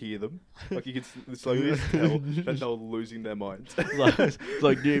like hear them, like you can slowly just tell that they were losing their minds. It's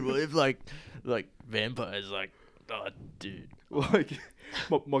like, dude, what if like vampires? Like, oh, dude. Like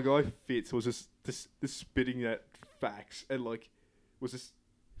my guy Fitz was just spitting out facts and like was just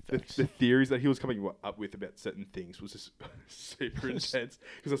Facts. the theories that he was coming up with about certain things was just super intense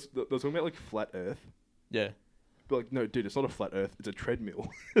because they were talking about like flat Earth. Yeah. But like, no, dude, it's not a flat Earth; it's a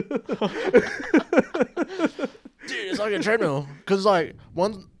treadmill. Dude, it's like a treadmill. Cause like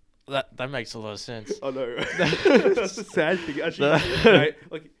that makes a lot of sense. I know. That's the sad thing. Actually,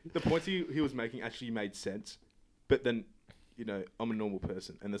 like the points he was making actually made sense, but then, you know, I'm a normal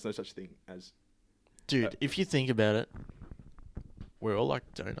person, and there's no such thing as. Dude, if you think about it, we're all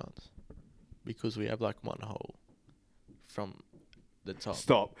like donuts because we have like one hole from the top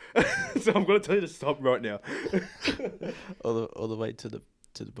Stop. So I'm gonna tell you to stop right now. all the way to the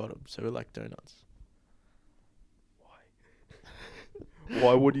bottom. So we're like donuts.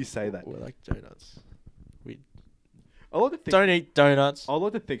 Why would you say that? We're like donuts. I like to think. Don't eat donuts. I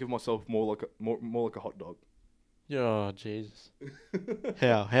like to think of myself more like a hot dog. Oh Jesus.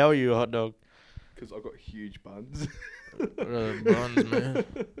 How are you a hot dog? Because I've got huge buns. Buns, man.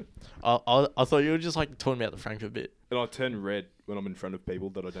 I thought you were just like talking about the Frankfurt bit And I turn red when I'm in front of people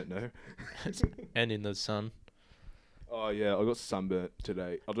that I don't know. and in the sun. Oh yeah, I got sunburnt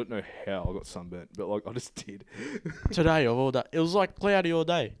today. I don't know how I got sunburnt, but like I just did. Today of all day, it was like cloudy all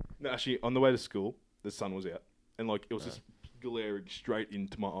day. No, actually, on the way to school, the sun was out, and like it was just glaring straight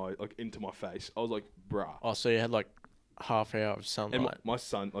into my eye, like into my face. I was like, bruh. Oh, so you had like half hour of And sunlight. my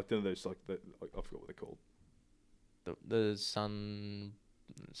son, like, those, like, I forgot what they're called. The sun.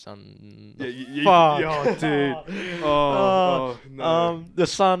 Yeah, Fuck. oh, dude. Oh, no. The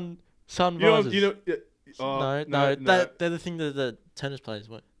sun visors. Yeah, No. They're the thing that the tennis players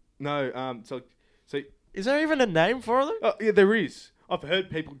wear. No, so Is there even a name for them? yeah, there is. I've heard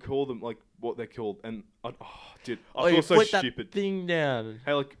people call them like what they're called, and dude, I you feel so flip stupid. that thing down.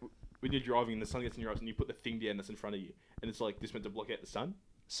 Hey, like when you're driving and the sun gets in your eyes, and you put the thing down that's in front of you, and it's like this meant to block out the sun.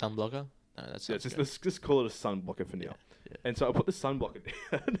 Sun blocker? No, that's Yeah, let's just call it a sun blocker for now. Yeah. And so I put the sun blocker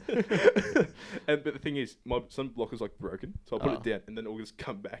down, but the thing is, my sun blocker's like broken, so I put it down, and then it'll just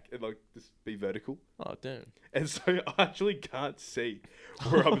come back and like just be vertical. Oh damn. And so I actually can't see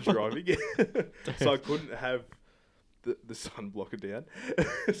where I'm driving, so I couldn't have the sun blocker down,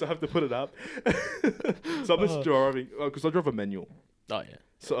 so I have to put it up. So I'm just driving because I drive a manual. Oh yeah.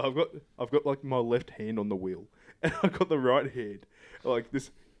 So I've got like my left hand on the wheel, and I've got the right hand like this,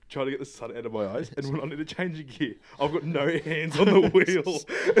 trying to get the sun out of my eyes. And when I need to change a gear, I've got no hands on the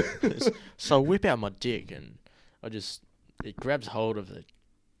wheel. So I whip out my dick and it grabs hold of it.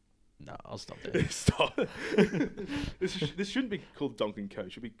 No, I'll stop there. Stop. This shouldn't be called Donkin Co.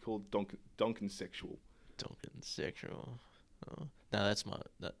 It should be called Donkin Sexual. Donkin Sexual. Oh. No, that's my.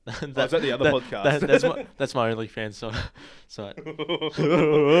 Is that the other podcast? That's my OnlyFans site.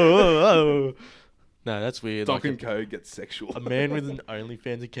 No, that's weird. Donkin Co. gets sexual. A man with an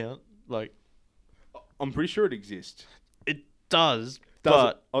OnlyFans account, like I'm pretty sure it exists. it does, Does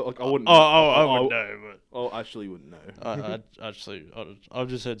but it? I wouldn't. I wouldn't know. I actually wouldn't know. But I've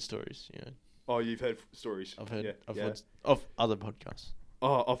just heard stories. You know, Oh, you've heard stories. I've heard Yeah. of other podcasts.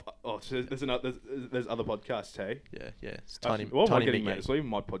 So there's other podcasts, hey? Yeah. It's tiny. What am I tiny getting, big mate? gang. It's not even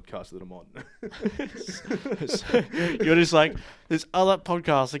my podcast that I'm on. So, you're just like, there's other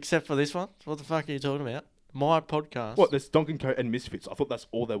podcasts except for this one. What the fuck are you talking about? My podcast. What? There's Donkin Co. and Misfits. I thought that's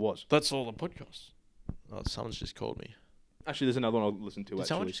all there was. That's all the podcasts. Oh, someone's just called me. Actually, there's another one I'll listen to. Did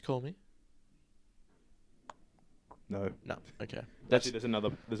someone just call me? No. No. Okay. Actually, there's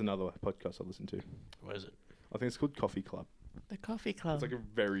another podcast I listen to. What is it? I think it's called Coffee Club. The Coffee Club. It's like a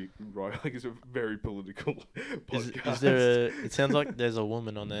very it's a very political podcast. Is there it sounds like there's a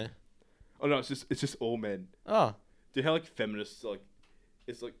woman on there. Oh no, it's just all men. Oh, Do you know how like feminists like?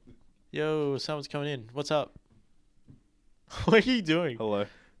 It's like yo, someone's coming in. What's up? What are you doing? hello. Are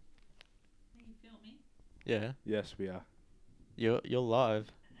you filming? Yeah, Yes, we are. you're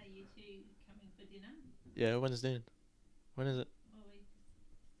live. Are you two coming for dinner? Yeah, when's it? When is it? Well, we're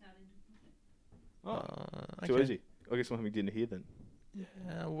starting to cook it. Oh, too easy. I guess I'm having dinner here then.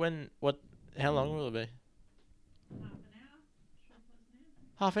 When? What? How long will it be? Half an hour? Short was an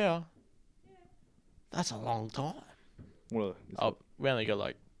hour? Half hour. Yeah. That's a long time. Well, it's Oh, we only got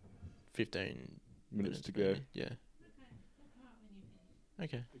like 15 minutes to go. maybe. Yeah. Okay. Look out when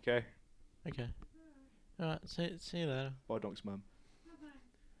you finish. Okay. Okay. All right. See you later. Bye, Donk's mum.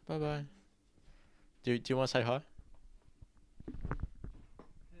 Bye-bye. Bye bye. Do you want to say hi?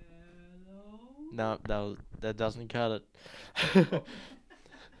 Hello? No, that doesn't cut it.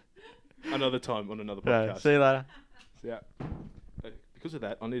 Another time on another Right, podcast. see you later. So, yeah. Because of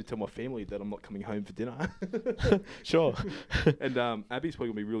that, I need to tell my family that I'm not coming home for dinner. Sure. And Abby's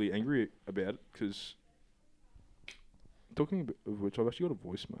probably gonna be really angry about it because. Talking of which, I've actually got a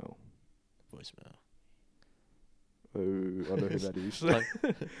voicemail. Voicemail. Oh, I know who that is. Play-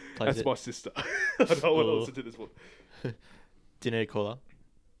 plays That's it. my sister. I don't want to Oh. listen to this one. Didn't need a caller.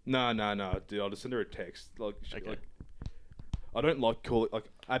 No, dude. I'll just send her a text. Like, Okay. like I don't like call it like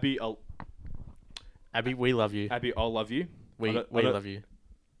Abby. Abby, we love you. Abby, I'll love you. We I don't- love you.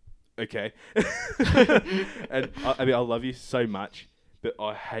 Okay. And Abby, I love you so much, but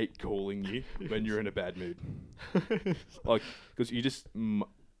I hate calling you when you're in a bad mood. Like, because you just,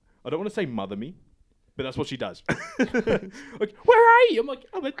 I don't want to say mother me, but that's what she does. Like, where are you? I'm like,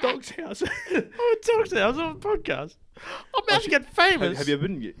 I'm at Dog's house. Oh, talk to us on a podcast. I'm about to get famous. Have you ever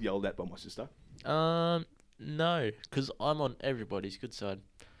been yelled at by my sister? No, because I'm on everybody's good side.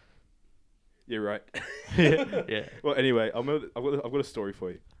 Yeah, right. Yeah. Well, anyway, I've got a story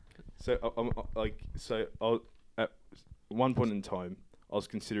for you. So I at one point in time, I was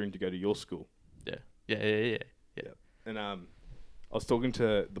considering to go to your school, Yeah. and I was talking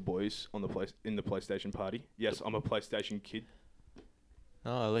to the boys on the PlayStation party. Yes, I'm a PlayStation kid.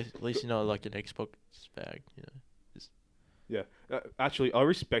 Oh, at least you're not like an Xbox bag, you know. Yeah, actually, I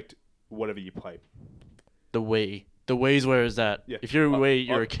respect whatever you play. The Wii. The Wii's where is that? Yeah, If you're a Wii,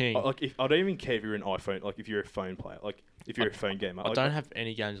 you're I- a king. Like, I don't even care if you're an iPhone. Like, if you're a phone player. Like, if you're a phone gamer. I Like, don't have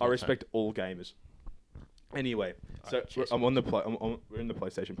any games. I on the respect all gamers. Anyway, so Alright, cheers. I'm on the we're in the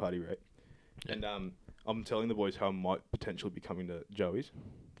PlayStation party, right? Yeah. And I'm telling the boys how I might potentially be coming to Joey's.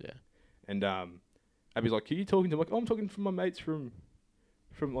 Yeah. And Abby's like, "Who are you talking to?" I'm like, "Oh, I'm talking from my mates from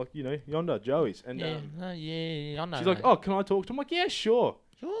like, you know, yonder, Joey's." And I know. she's like, "Oh, can I talk to him?" I'm like, "Yeah, sure."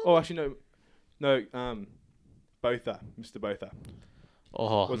 Sure. Oh, actually, no, Botha, Mr. Botha.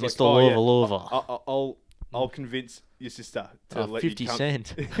 Oh, Was Mr. like, Lover. I'll convince your sister to let 50 you come.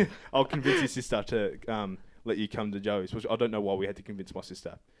 Cent. I'll convince your sister to let you come to Joey's, which I don't know why we had to convince my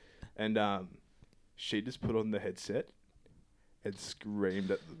sister. And she just put on the headset and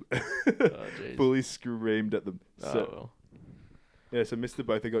screamed at them. Oh, jeez. Fully screamed at them. Oh, So, well. yeah, so Mr.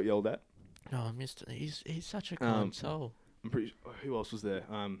 Botha got yelled at. Oh, Mr. He's such a kind soul. I'm pretty who else was there?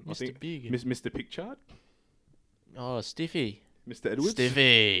 I Mr. think Big. Mr. Pickchard, Oh, Stiffy. Mr. Edwards,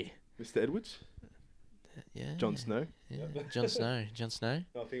 Stiffy. Mr. Edwards, Yeah. Jon Snow. Yeah. Jon Snow. Jon Snow.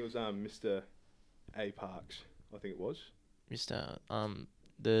 No, I think it was Mr. A. Parks. I think it was. Mr.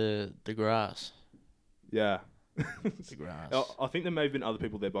 The grass. Yeah. The grass. I think there may have been other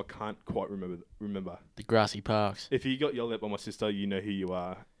people there, but I can't quite remember. The grassy parks. If you got yelled at by my sister, you know who you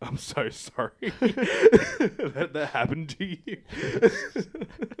are. I'm so sorry that happened to you.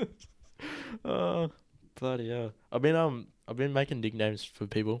 Oh, bloody hell! I've been making nicknames for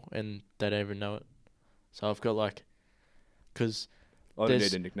people and they don't even know it. So I've got like, cause I don't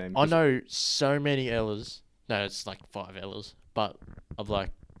there's- need a nickname. I know so many Ellas. No, it's like 5 Ellas. But I'm like,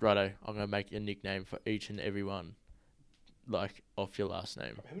 righto, I'm gonna make a nickname for each and every one, like off your last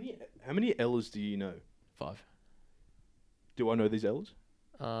name. How many L's do you know? 5. Do I know these L's?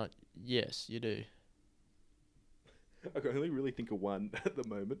 Yes, you do. I can only really think of one at the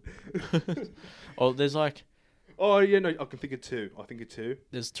moment. Oh, there's like Oh yeah, no, I can think of 2. I think of 2.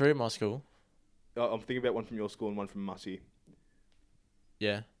 there's 3 at my school. I'm thinking about one from your school and one from Mussy.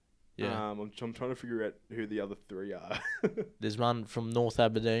 Yeah. Yeah. I'm trying to figure out who the other 3 are. There's one from North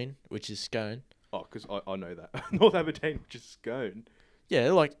Aberdeen, which is Scone. Oh, because I know that. North Aberdeen, which is Scone.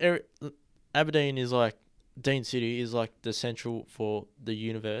 Yeah, like Aberdeen is like Dean City is like the central for the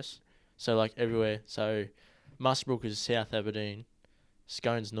universe. So like everywhere. So Musbrook is South Aberdeen,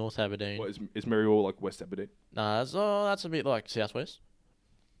 Scone's North Aberdeen. What, is Merriwall like West Aberdeen? Nah, that's a bit like southwest.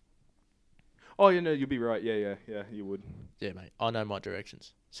 Oh, yeah, no, you'd be right. Yeah, you would. Yeah, mate. I know my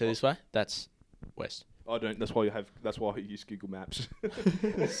directions. So this way, that's west. I don't. That's why I use Google Maps.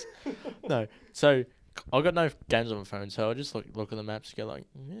 No, so I got no games on my phone, so I just look at the maps, and go like,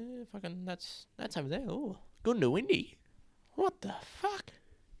 yeah, fucking, that's over there. Oh, Goondiwindi. What the fuck?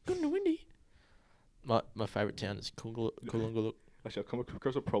 Goondiwindi. My favourite town is Coolungaluk. Actually, I've come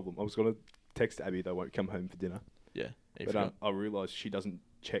across a problem. I was gonna text Abby that I won't come home for dinner, Yeah. but I realised she doesn't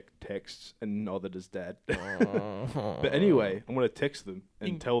check texts, and neither does Dad. Oh. But anyway, I'm gonna text them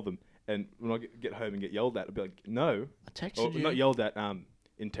and Ding. tell them, and when I get home and get yelled at, I'll be like, no, I texted you. not yelled at,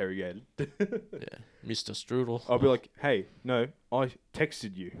 interrogated. Yeah, Mr. Strudel. I'll be like, hey, no, I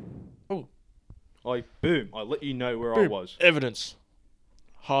texted you. Oh. I let you know where I Boom. was. Evidence.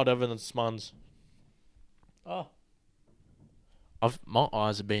 Hard evidence, mans. Oh. My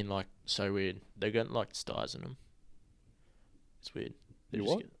eyes have been like so weird. They're getting like stars in them. It's weird. They You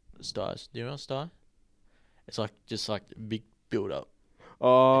just what? get stars. Do you know a star? It's like just like a big build up.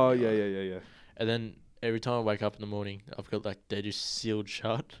 Oh, And, yeah. And then every time I wake up in the morning, I've got like they're just sealed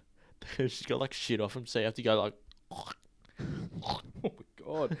shut. They've just got like shit off them, so you have to go like. Oh my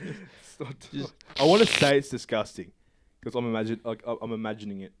god. Just- I want to say it's disgusting because I'm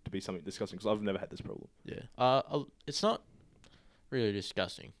imagining it to be something disgusting because I've never had this problem. Yeah. It's not really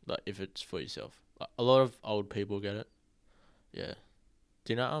disgusting. Like if it's for yourself. Like, a lot of old people get it. Yeah.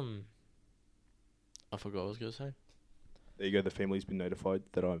 Do you know? I forgot what I was gonna say. There you go. The family's been notified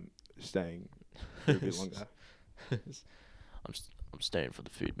that I'm staying for a bit longer. I'm staying for the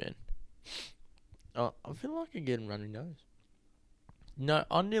food, man. I feel like I'm getting runny nose. No,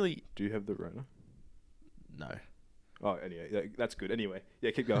 I nearly Do you have the Rona? no. Oh, anyway, that's good. Anyway, yeah,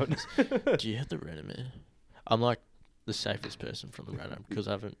 keep going. Do you have the Rona, man? I'm like the safest person from the Rona because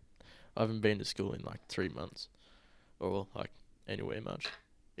I haven't been to school in like 3 months, or like anywhere much,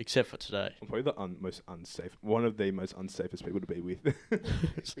 except for today. I'm probably the most unsafe, one of the most unsafest people to be with.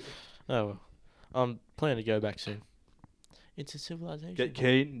 Oh well, I'm planning to go back soon. Into civilization. Get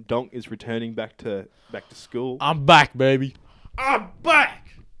keen. Donk is returning back to school. I'm back, baby. I'm back.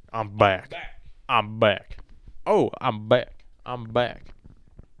 I'm back. I'm back. Oh, I'm back. I'm back.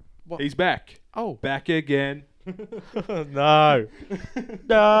 What? He's back. Oh. Back again. No.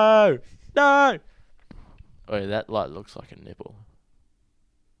 No. No. Wait, that light looks like a nipple.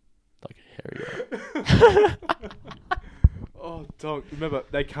 Like a hairy one. Oh, Donk. Remember,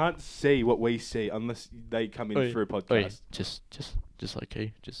 they can't see what we see unless they come in Oi, through a podcast. Wait, just like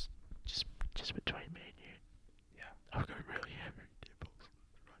you. Just between me and I've got really heavy nipples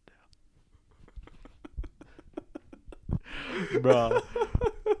right now. Bro,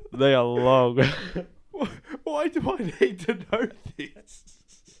 they are long. Why do I need to know this?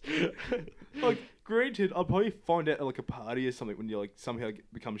 Like, granted, I'll probably find out at like a party or something when you like somehow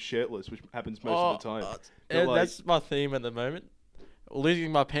become shirtless, which happens most of the time. But, And like- that's my theme at the moment.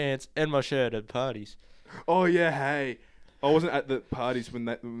 Losing my pants and my shirt at parties. Oh yeah, hey, I wasn't at the parties when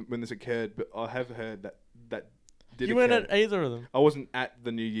this occurred, but I have heard that did You weren't occur. at either of them. I wasn't at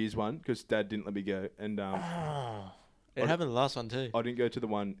the New Year's one because Dad didn't let me go, and It I- happened the last one too. I didn't go to the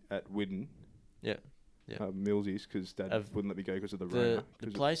one at Widden. Yeah, yeah. Millsies because Dad Of wouldn't let me go because of the The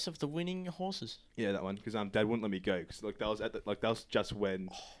Rona. place of the winning horses. Yeah, that one because Dad wouldn't let me go because like that was just when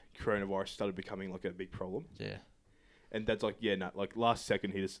coronavirus started becoming like a big problem, Yeah. and Dad's like, yeah, no, like last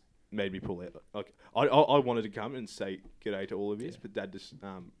second he just made me pull out. Like I wanted to come and say g'day to all of you, Yeah. but Dad just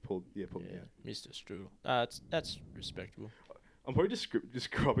pulled me out. Mr. Strudel. That's respectable. I'm probably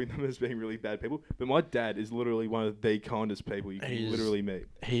describing them as being really bad people, but my dad is literally one of the kindest people you can He is. literally meet.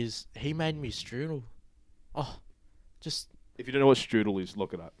 He made me strudel. Oh, just If you don't know what strudel is,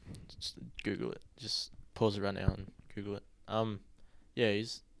 look it up. Google it. Just pause it right now and Google it. Yeah,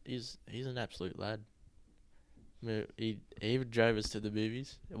 he's an absolute lad. He even drove us to the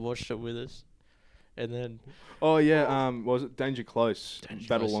movies and watched it with us, and then Oh yeah, was it Danger Close? Danger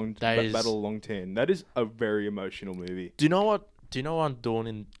Battle Close. Long That is- Battle Long Tan. That is a very emotional movie. do you know what I'm doing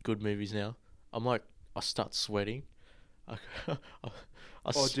in good movies now? I'm like I start sweating.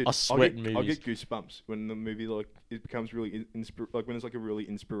 I sweat in I'll movies. get goosebumps when the movie like it becomes really like when it's like a really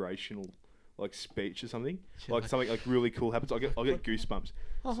inspirational like speech or something. Yeah, Like something like really cool happens. I'll get goosebumps.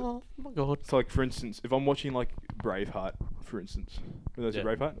 Oh my god. So like for instance, if I'm watching like Braveheart, for instance, there's Yeah. a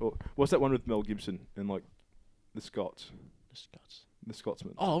Braveheart, or what's that one with Mel Gibson and like the Scots, Disgust. the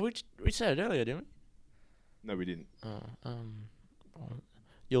Scotsman? Oh, we said it earlier, didn't we? No, we didn't.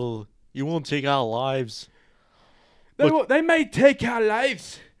 You won't take our lives. They may take our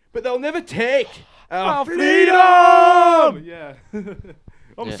lives, but they'll never take our Our freedom. Yeah.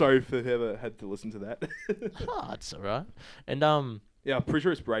 I'm Yeah. sorry for whoever had to listen to that. Oh, that's alright. And Yeah, I'm pretty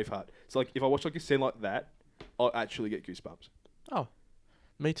sure it's Braveheart. So like, if I watch like a scene like that, I'll actually get goosebumps. oh,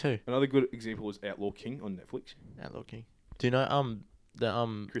 me too. Another good example is Outlaw King on Netflix. Outlaw King. Do you know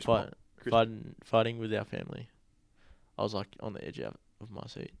the Chris fighting with our family? I was like on the edge of my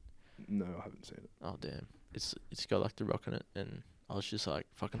seat. No, I haven't seen it. Oh damn! It's got like The Rock in it, and I was just like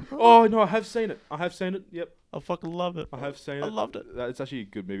fucking. Oh no, I have seen it. Yep, I fucking love it. I have seen it. I loved it. It's actually a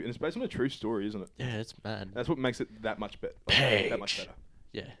good movie, and it's based on a true story, isn't it? Yeah, it's mad. That's what makes it that much better. That much better.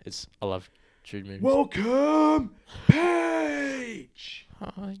 Yeah, I love true movies. Welcome, Paige.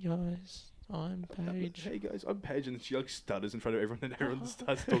 Hi guys, I'm Paige. Hey guys, I'm Paige, and she like stutters in front of everyone, and everyone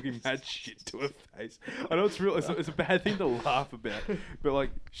starts talking mad shit to her face. I know it's real. It's a bad thing to laugh about, but like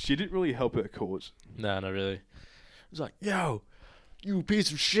she didn't really help her cause. No, not really. It was like, yo, you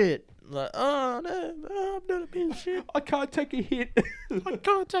piece of shit. I'm like, oh no, I'm not a piece of shit. I can't take a hit. I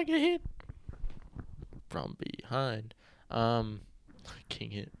can't take a hit from behind.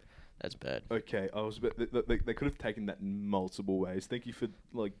 King hit. That's bad. Okay, I was a bit. They could have taken that in multiple ways. Thank you for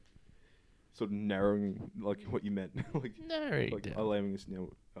like, sort of narrowing like what you meant. like Narrowing like down. allowing us now.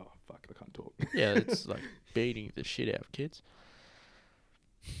 Oh fuck, I can't talk. Yeah, it's like beating the shit out of kids.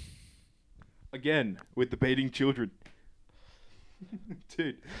 Again with the beating children.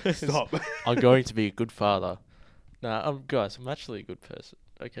 Dude, stop. I'm going to be a good father. Nah, guys, I'm actually a good person.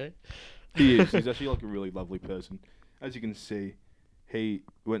 Okay. He is. He's actually like a really lovely person. As you can see, he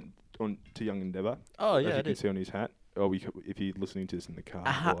went on to Young Endeavour. Oh As yeah, I you can did. see on his hat. Oh, if you're listening to this in the car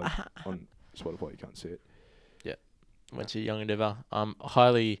or like on Spotify, you can't see it. Went to Young Endeavour. I'm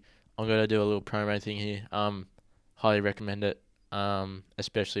gonna do a little promo thing here. Highly recommend it.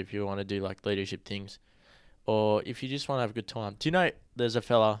 Especially if you want to do like leadership things, or if you just want to have a good time. Do you know there's a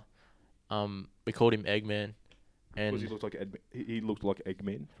fella, we called him Eggman, and Because he looked like he looked like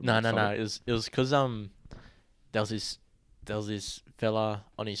Eggman. from no. Sonic. It was because there was this fella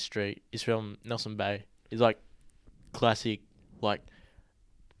on his street. He's from Nelson Bay. He's like classic, like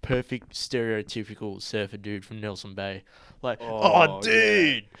perfect stereotypical surfer dude from Nelson Bay. Like, oh, yeah.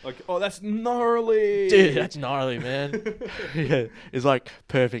 dude, Like, oh, that's gnarly. dude, that's gnarly, man. Yeah, it's like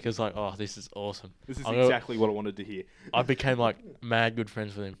perfect. It's like, oh, this is awesome. This is I'm gonna- exactly what I wanted to hear. I became like mad good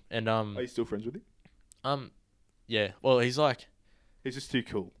friends with him, and Are you still friends with him? yeah. Well, he's like He's just too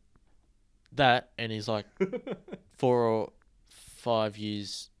cool. that, and he's like 4 or 5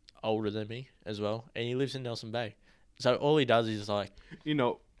 years older than me as well, and he lives in Nelson Bay. So all he does is like, You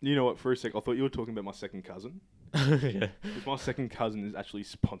know what? For a sec, I thought you were talking about my second cousin, Yeah. 'Cause my second cousin is actually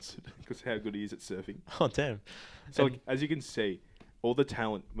sponsored because how good he is at surfing. Oh damn. So And- like, as you can see, all the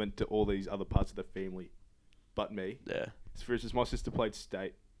talent went to all these other parts of the family, but me. Yeah. So for instance, my sister played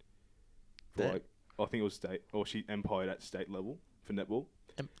state for Damn. like I think it was state, or she umpired at state level for netball.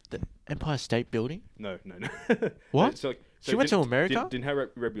 The Empire State Building. No. What? So, like, She went to didn't- America? Didn't how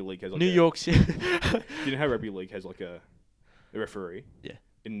rugby league has like New a, York City. You know how rugby league has like a referee? Yeah.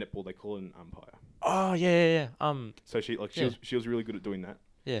 In netball, they call it an umpire. Oh yeah. So she Yeah. was really good at doing that.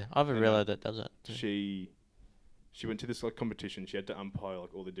 Yeah. I haven't And, realized that does that. too. She went to this like competition. She had to umpire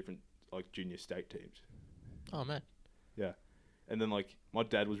like all the different like junior state teams. Oh man. Yeah. And then like my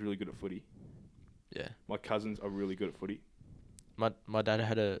dad was really good at footy. Yeah. My cousins are really good at footy. My dad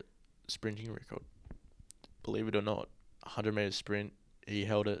had a sprinting record. Believe it or not, 100-meter sprint. He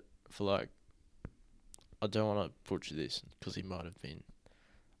held it for like, I don't want to butcher this because he might have been,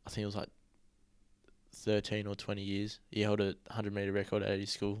 I think it was like 13 or 20 years. He held a 100-meter record at his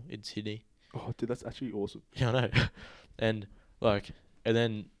school in Sydney. Oh, dude, that's actually awesome. Yeah, I know. And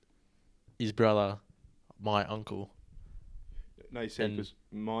then his brother, my uncle. No, you see, And- because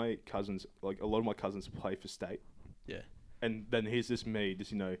my cousins, like a lot of my cousins, play for state. Yeah. And then here's this me,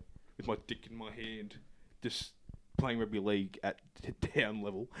 just with my dick in my hand, just playing rugby league at down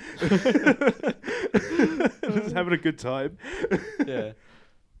level, just having a good time. Yeah.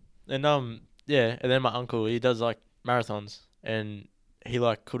 And and then my uncle, he does like marathons, and he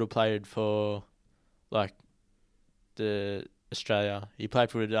like could have played for like the Australia. He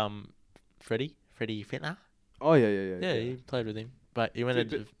played with Freddie Fitner. Oh yeah. Yeah, he played with him. But he went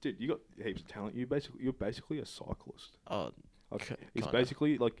Dude, you got heaps of talent. You're basically a cyclist. oh Like, K- he's kinda.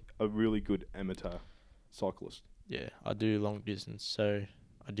 basically like a really good amateur cyclist. yeah, I do long distance, so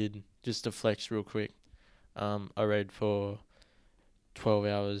I did just to flex real quick. I rode for 12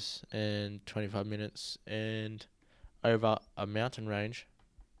 hours and 25 minutes and over a mountain range.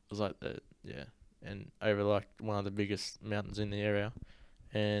 It was like and over like one of the biggest mountains in the area,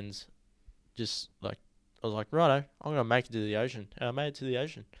 and just like I was like, righto, I'm gonna make it to the ocean, and I made it to the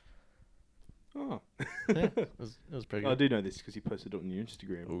ocean. Oh, Yeah, it was pretty I good. do know this because you posted it on your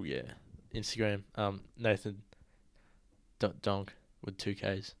Instagram. Oh yeah, Instagram. Nathan. Donk with 2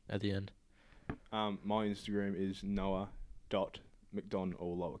 Ks at the end. My Instagram is Noah.McDon,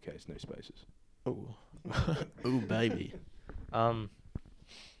 all lowercase, no spaces. Oh, ooh, baby.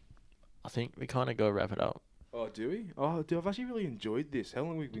 I think we kind of go wrap it up. Oh, do we? Oh, dude, I've actually really enjoyed this. How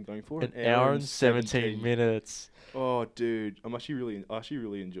long have we been going for? An hour and 17 minutes. Oh, dude, I actually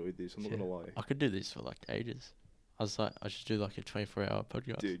really enjoyed this. I'm not gonna lie. I could do this for like ages. I was like, I should do like a 24-hour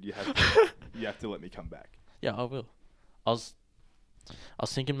podcast. Dude, you have to let me come back. Yeah, I will. I was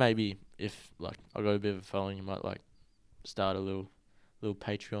thinking maybe if like I got a bit of a following, you might like start a little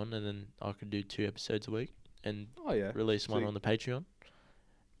Patreon, and then I could do 2 episodes a week and Oh yeah. release one So- on the Patreon.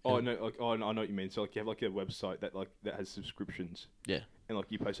 Oh And- no, like I know what you mean. So like you have like a website that has subscriptions. Yeah. And like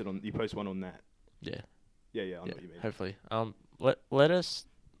you post one on that. Yeah. Yeah, I know Yeah. what you mean. Hopefully.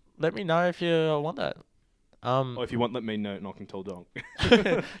 Let me know if you want that. Oh, if you want, let me know, and I can tell Donk.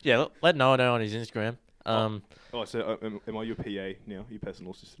 Yeah, let Noah know on his Instagram. Oh, so am I your PA now? Your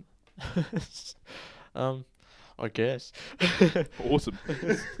personal assistant? I guess. Awesome.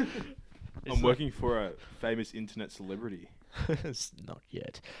 It's I'm like- working for a famous internet celebrity. It's not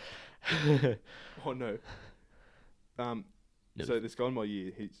yet. Oh no. No. So this guy in my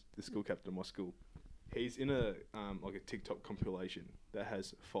year, he's the school captain of my school. He's in a like a TikTok compilation that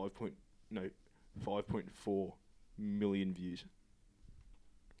has 5.4 million views.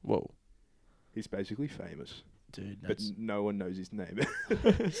 Whoa, He's basically famous, dude, but that's no one knows his name.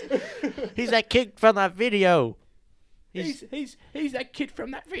 he's that kid from that video. he's that kid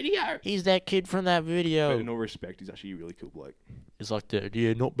from that video. He's that kid from that But video. in all respect, he's actually a really cool bloke. It's like that.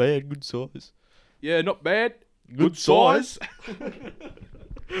 Yeah, not bad, good size. Yeah, not bad. Good size. Anyway,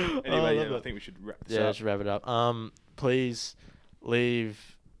 Oh, I love I it. think we should wrap this Yeah, up. let's wrap it up. Please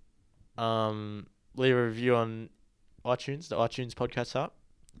leave a review on iTunes, the iTunes podcast app.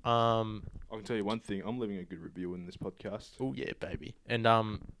 I can tell you one thing. I'm leaving a good review in this podcast. Oh yeah, baby. And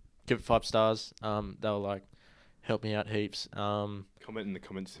give it 5 stars. They'll like help me out heaps. Comment in the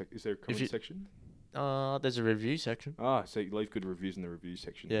comments. Is there a comment you- section? There's a review section. Ah, so you leave good reviews in the review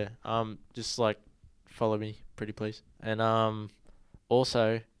section. Yeah. Just like follow me, pretty please. And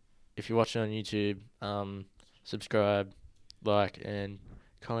also, if you're watching on YouTube, subscribe, like, and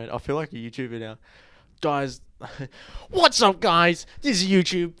comment. I feel like a YouTuber now, guys. What's up, guys? This is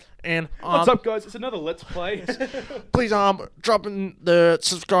YouTube, and What's up, guys? It's another Let's Play. please drop in the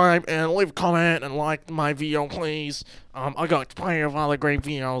subscribe and leave a comment and like my video, please. I got plenty of other great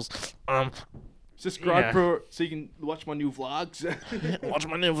videos. Subscribe Yeah. for so you can watch my new vlogs. Watch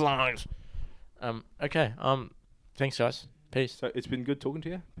my new vlogs. Okay. Thanks, guys. Peace. So it's been good talking to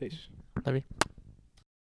you. Peace. Love you.